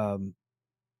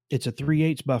 It's a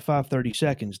 3/8 by 530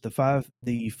 seconds. The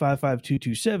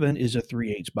 55227 is a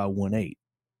 3/8 by 1/8.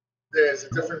 There's a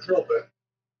different drill bit.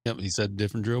 Yep, he said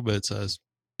different drill bit size,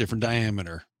 different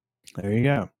diameter. There you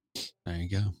go. There you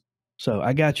go. So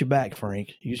I got you back, Frank.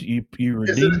 You Is it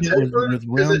redeemed it with tapered? Is it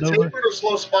round over. tapered or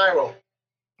slow spiral?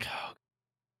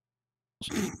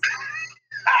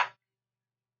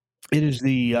 It is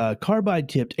the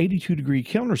carbide-tipped 82-degree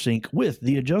countersink with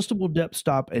the adjustable depth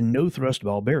stop and no thrust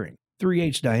ball bearing.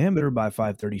 3/8 diameter by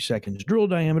 5/32 drill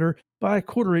diameter by a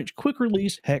 1/4 inch quick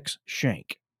release hex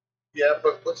shank. Yeah,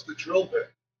 but what's the drill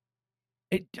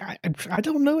bit? I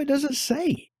don't know. It doesn't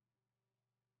say.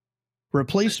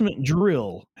 Replacement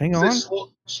drill. Hang on. Is it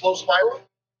slow spiral?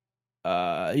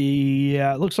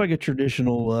 Yeah, it looks like a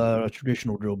traditional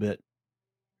drill bit.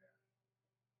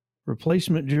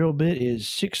 Replacement drill bit is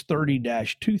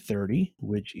 630-230,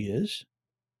 which is.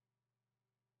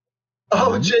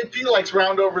 Oh, JP likes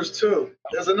roundovers too.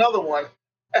 There's another one.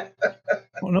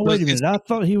 Oh, no, wait a minute. I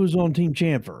thought he was on Team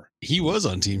Chamfer. He was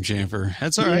on Team Chamfer.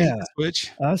 That's all right.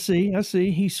 Switch. I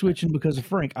see. He's switching because of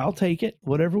Frank. I'll take it.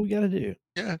 Whatever we got to do.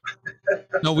 Yeah.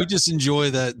 No, we just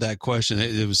enjoy that question.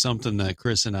 It was something that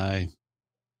Chris and I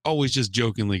always just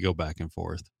jokingly go back and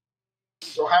forth.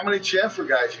 So how many Chamfer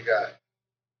guys you got?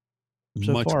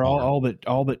 So Much far, more.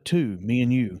 all but two, me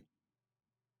and you.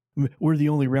 We're the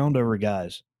only roundover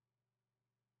guys.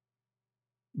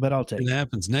 But I'll take it.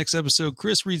 Happens. Next episode,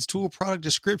 Chris reads tool product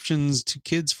descriptions to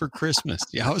kids for Christmas.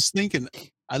 Yeah, I was thinking,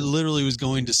 I literally was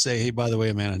going to say, hey, by the way,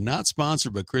 Amanda, not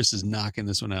sponsored, but Chris is knocking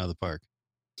this one out of the park.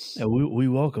 Yeah, we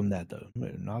welcome that, though.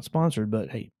 Not sponsored, but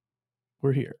hey,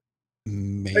 we're here.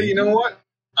 Maybe. Hey, you know what?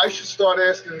 I should start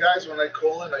asking guys when they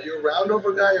call in, are you a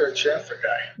roundover guy or a Chamfer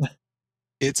guy?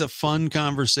 It's a fun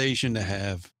conversation to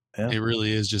have. Yeah. It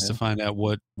really is, just to find out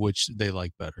which they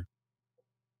like better.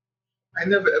 I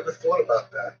never ever thought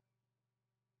about that.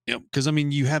 Yeah, because I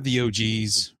mean, you have the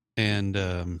OGs and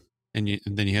then you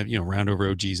have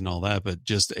roundover OGs and all that, but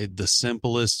just the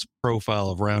simplest profile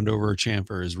of roundover or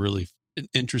chamfer is really an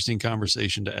interesting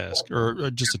conversation to ask, or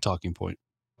just a talking point.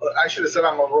 I should have said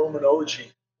I'm a Roman OG.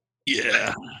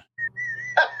 Yeah.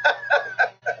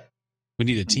 We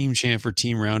need a team chamfer,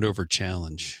 team roundover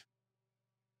challenge.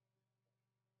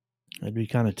 That'd be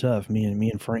kind of tough. Me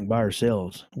and Frank by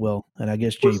ourselves. Well, and I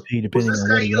guess JP, depending on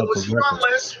what he got was he on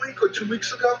last week or 2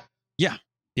 weeks ago? Yeah,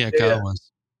 Kyle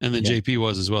was, and then JP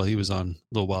was as well. He was on a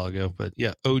little while ago, but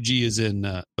yeah, OG is in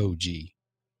OG.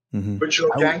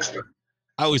 Original gangster.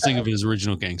 I always think of it as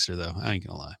original gangster, though. I ain't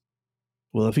gonna lie.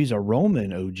 Well, if he's a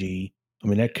Roman OG, I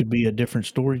mean, that could be a different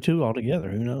story too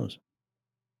altogether. Who knows?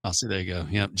 I'll see. There you go.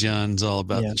 Yep, John's all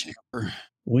about the chamfer.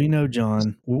 We know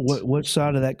John. What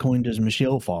side of that coin does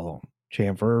Michelle fall on?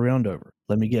 Chamfer or roundover?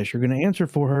 Let me guess. You're going to answer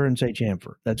for her and say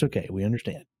chamfer. That's okay. We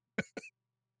understand.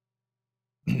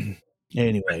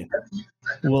 Anyway,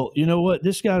 well, you know what?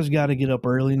 This guy's got to get up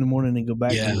early in the morning and go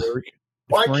back to work.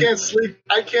 Well, I can't sleep.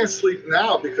 I can't sleep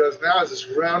now because now this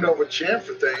roundover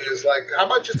chamfer thing is like, how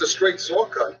about just a straight saw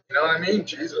cut? You know what I mean?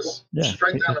 Jesus,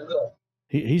 straight down the middle.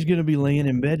 He's going to be laying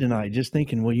in bed tonight, just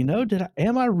thinking, well,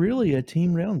 am I really a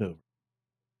team roundover?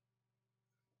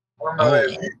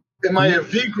 Am I a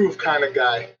V groove kind of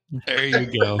guy? There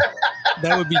you go.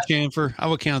 That would be chamfer. I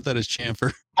would count that as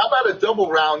chamfer. How about a double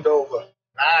roundover?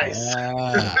 Nice.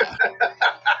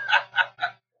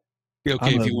 Be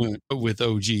okay if you went with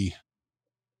OG.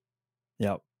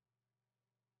 Yep.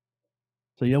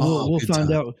 So yeah, we'll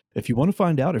find out. If you want to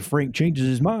find out if Frank changes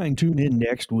his mind, tune in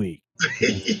next week.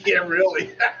 Yeah,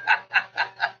 really.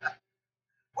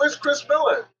 Where's Chris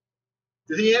Miller?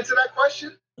 Did he answer that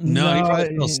question? No, he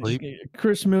probably fell asleep.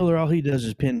 Chris Miller, all he does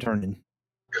is pin turning.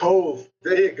 Cove.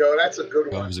 There you go. That's a good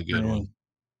one. That was a good one.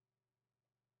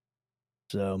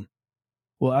 So,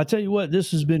 well, I tell you what,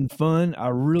 this has been fun. I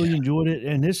really enjoyed it.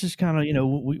 And this is kind of,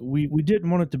 we didn't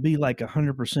want it to be like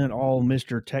 100% all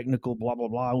Mr. Technical, blah, blah,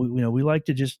 blah. We like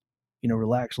to just,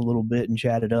 relax a little bit and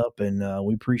chat it up. And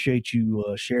we appreciate you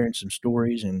sharing some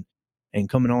stories and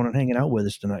coming on and hanging out with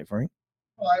us tonight, Frank.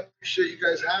 Well, I appreciate you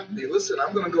guys having me. Listen,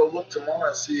 I'm going to go look tomorrow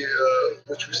and see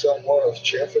which we sell more of,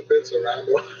 chamfer bits or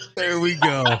roundovers. There we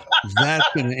go. That's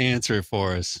going to answer it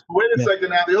for us. Wait a second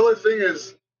now. The other thing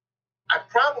is, I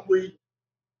probably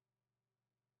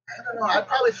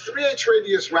 3/8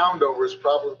 radius roundover is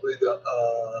probably the,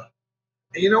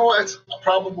 you know what? It's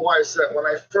probably why I said when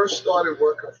I first started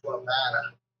working for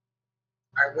Amana,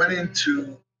 I went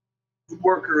into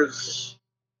Woodworkers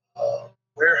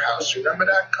Warehouse. Remember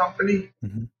that company?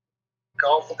 Mm-hmm.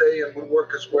 Golf Day and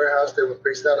Woodworkers Warehouse. They were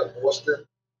based out of Boston.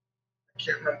 I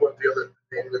can't remember what the other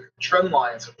name of the Trend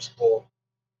Lines it was called.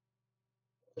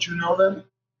 Did you know them?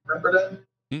 Remember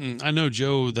them? I know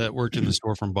Joe that worked in the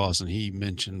store from Boston. He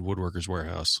mentioned Woodworkers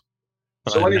Warehouse.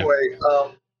 So anyway,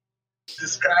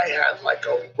 this guy had like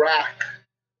a rack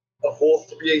of all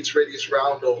 3/8 radius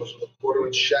roundovers with a 1/4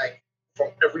 inch shank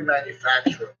from every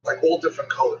manufacturer, like all different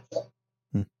colors.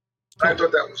 I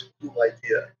thought that was a cool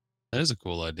idea. That is a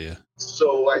cool idea.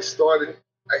 So I started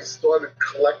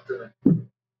collecting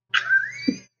them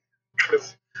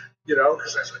because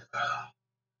because I was like,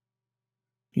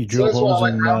 You so drill that's why I holes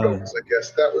like in. roundovers. I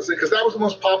guess that was it, because that was the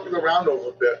most popular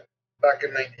roundover bit back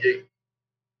in '98.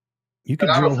 You could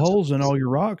drill holes in all your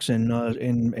rocks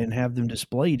and have them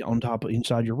displayed on top of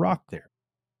inside your rock there.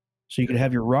 So you could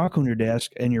have your rock on your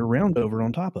desk and your roundover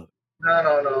on top of it. No.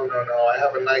 I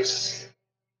have a nice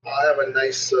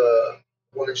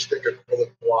 1-inch thick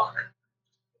acrylic block.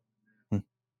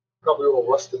 Probably all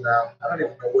rusted now. I don't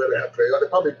even know where they have. They're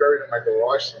probably buried in my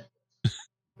garage somewhere.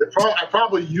 I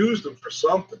probably used them for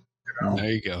something.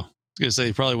 There you go. I was gonna say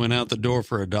you probably went out the door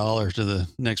for $1 to the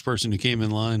next person who came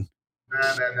in line. Nah.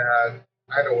 I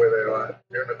know where they are.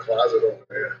 They're in the closet over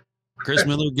there. Chris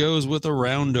Miller goes with a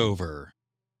roundover.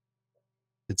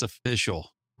 It's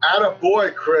official. Atta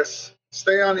boy, Chris.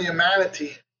 Stay on the Amana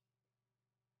team.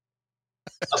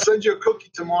 I'll send you a cookie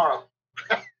tomorrow.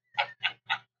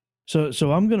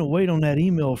 So I'm going to wait on that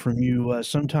email from you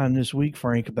sometime this week,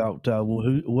 Frank, about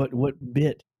what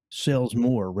bit sells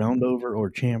more, roundover or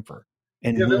chamfer,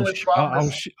 and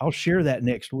I'll share that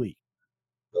next week.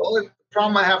 The only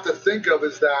problem I have to think of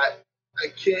is that I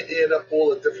can't add up all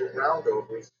the different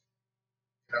roundovers.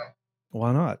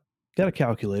 Why not? Got a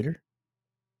calculator?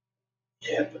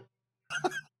 Yeah.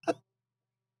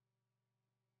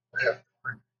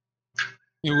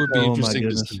 It would be interesting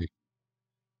to see.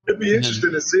 It'd be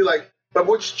interesting to see, but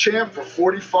what's chamfer?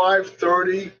 45,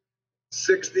 30,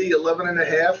 60, 11 and a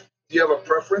half? Do you have a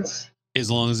preference? As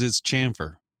long as it's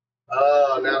chamfer.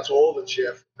 Now it's all the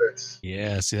chamfer bits.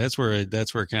 Yeah, see, that's where it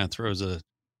kind of throws a.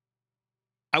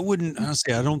 I wouldn't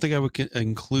honestly. I don't think I would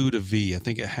include a V. I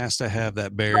think it has to have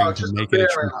that bearing to make it a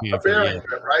true chamfer. A bearing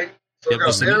bit, right? So we've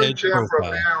got bearing chamfer, a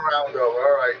bearing roundover.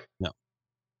 All right. No.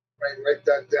 Write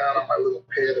that down on my little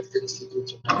pad of things to do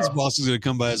tomorrow. His boss is going to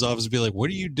come by his office and be like, "What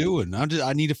are you doing?"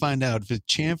 I need to find out if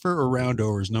it's chamfer or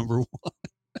roundover is number one.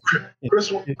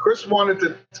 Chris wanted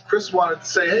to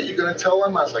say, "Hey, you going to tell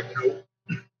him?" I was like, "Nope."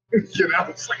 It's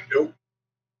like, "Nope."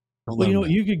 Well,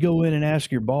 you could go in and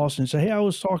ask your boss and say, "Hey, I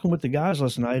was talking with the guys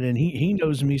last night, and he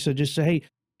knows me, so just say, hey,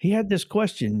 he had this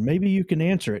question. Maybe you can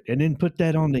answer it, and then put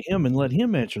that on to him and let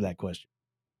him answer that question."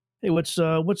 Hey, what's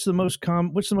the most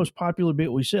popular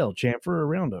bit we sell, chamfer or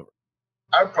roundover?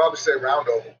 I'd probably say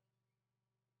roundover.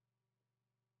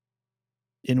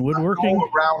 In woodworking?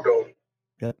 Roundover.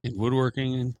 Yeah. In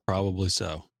woodworking, probably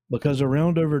so. Because a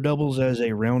roundover doubles as a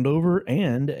roundover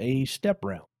and a step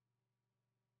round.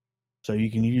 So you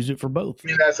can use it for both.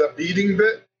 You mean as a beading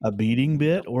bit? A beading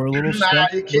bit or a little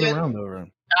step with a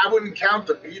roundover. I wouldn't count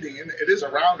the beading. It is a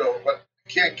roundover, but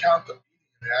you can't count the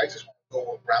beading. I just want to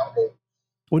go with roundover.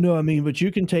 Well, no, I mean, but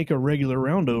you can take a regular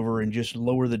roundover and just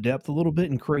lower the depth a little bit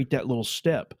and create that little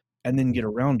step and then get a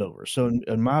roundover. So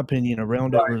in my opinion, a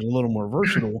roundover is a little more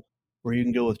versatile, where you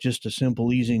can go with just a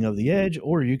simple easing of the edge,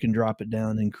 or you can drop it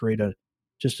down and create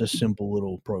just a simple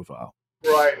little profile.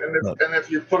 Right. And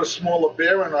if you put a smaller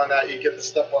bearing on that, you get the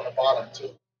step on the bottom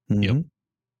too. Mm-hmm. Yep.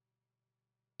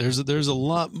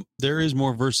 There is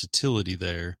more versatility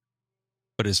there,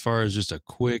 but as far as just a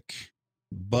quick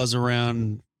buzz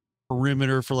around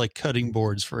perimeter for like cutting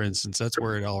boards, for instance, that's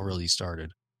where it all really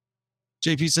started.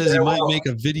 JP says he might make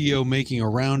a video making a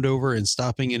roundover and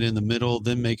stopping it in the middle,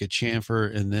 then make a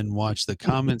chamfer, and then watch the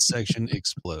comment section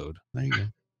explode. There you go.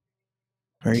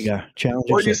 There you go. Challenge.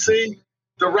 Well, you see,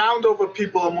 the roundover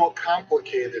people are more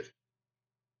complicated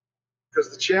because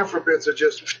the chamfer bits are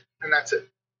just, and that's it.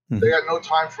 Mm-hmm. They got no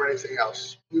time for anything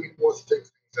else. You want to take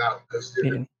things out because they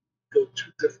go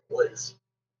two different ways.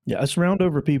 Yeah, us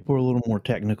roundover people are a little more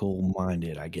technical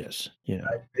minded, I guess.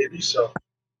 Maybe so.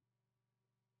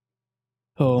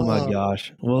 Oh my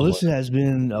gosh! Well, this has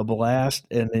been a blast,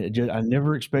 and I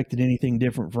never expected anything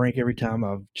different, Frank. Every time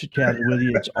I've chatted with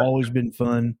you, it's always been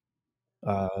fun.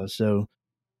 So,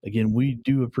 again, we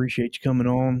do appreciate you coming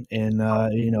on, and I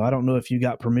don't know if you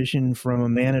got permission from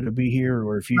Amana to be here,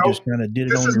 or if you just kind of did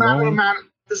it on your own.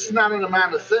 This is not an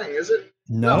Amana thing, is it?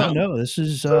 No.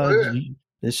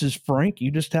 This is Frank. You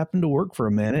just happen to work for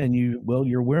Amana, and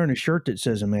you're wearing a shirt that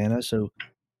says Amana, so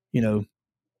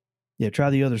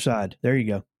try the other side. There you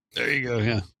go.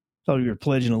 Yeah. Thought you were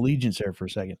pledging allegiance there for a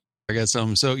second. I got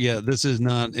something. So this is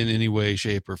not in any way,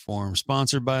 shape, or form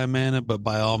sponsored by Amana, but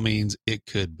by all means, it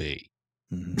could be.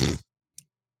 Mm-hmm.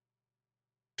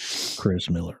 Chris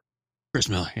Miller,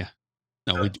 yeah.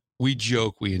 No, we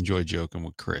joke. We enjoy joking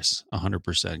with Chris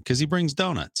 100% because he brings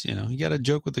donuts. You got to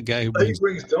joke with the guy who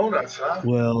brings donuts, huh?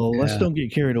 Well, let's don't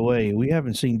get carried away. We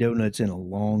haven't seen donuts in a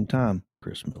long time,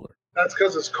 Chris Miller. That's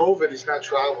because it's COVID. He's not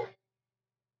traveling.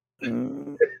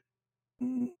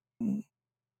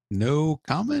 No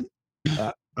comment.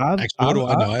 What do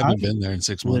I know? I haven't been there in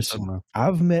 6 months. Listen,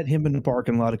 I've met him in the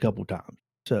parking lot a couple times.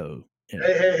 So Yeah.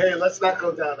 Hey, let's not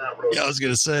go down that road. Yeah, I was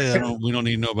gonna say we don't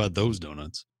need to know about those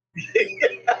donuts.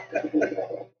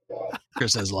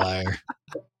 Chris says liar.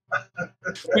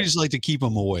 We just like to keep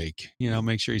him awake,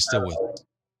 make sure he's still with us.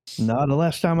 No, the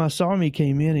last time I saw him, he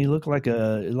came in. He looked like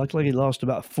he lost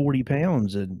about 40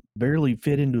 pounds and barely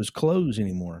fit into his clothes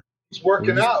anymore. He's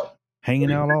working out,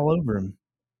 hanging out all over him.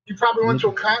 He probably went to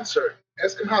a concert.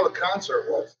 Ask him how the concert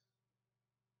was.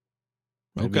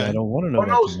 Maybe Okay. I don't want to know. Oh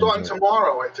no, starting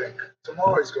tomorrow. I think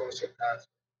tomorrow he's going to some concert.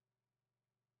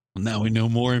 Well, now we know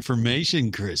more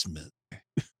information, Christmas.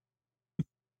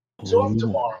 He's off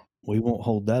tomorrow. We won't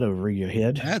hold that over your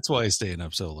head. That's why he's staying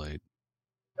up so late.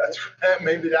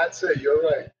 Maybe that's it. You're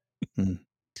right.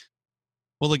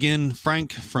 Well, again,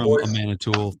 Frank from Amana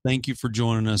Tool, thank you for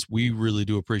joining us. We really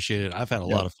do appreciate it. I've had a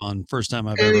lot of fun. First time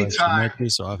I've ever met you,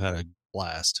 so I've had a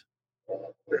blast.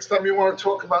 Next time you want to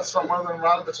talk about something other than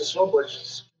roundabouts or saw blades,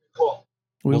 just call.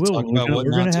 We will. We're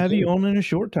going to have you on in a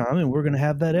short time, and we're going to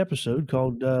have that episode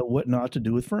called "What Not to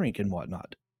Do with Frank" and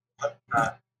whatnot. What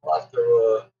not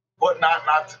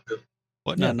to do.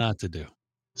 What not to do.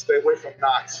 Stay away from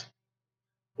knots.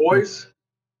 Boys,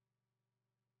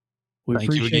 we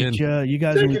appreciate you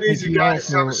guys. Take it easy, guys.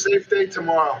 Have a safe day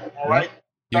tomorrow. All right.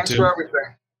 You Thanks too. for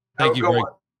everything. Thank you, Frank.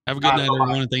 Have a good night,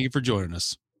 everyone, and thank you for joining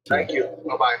us. Thank you.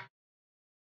 Bye-bye.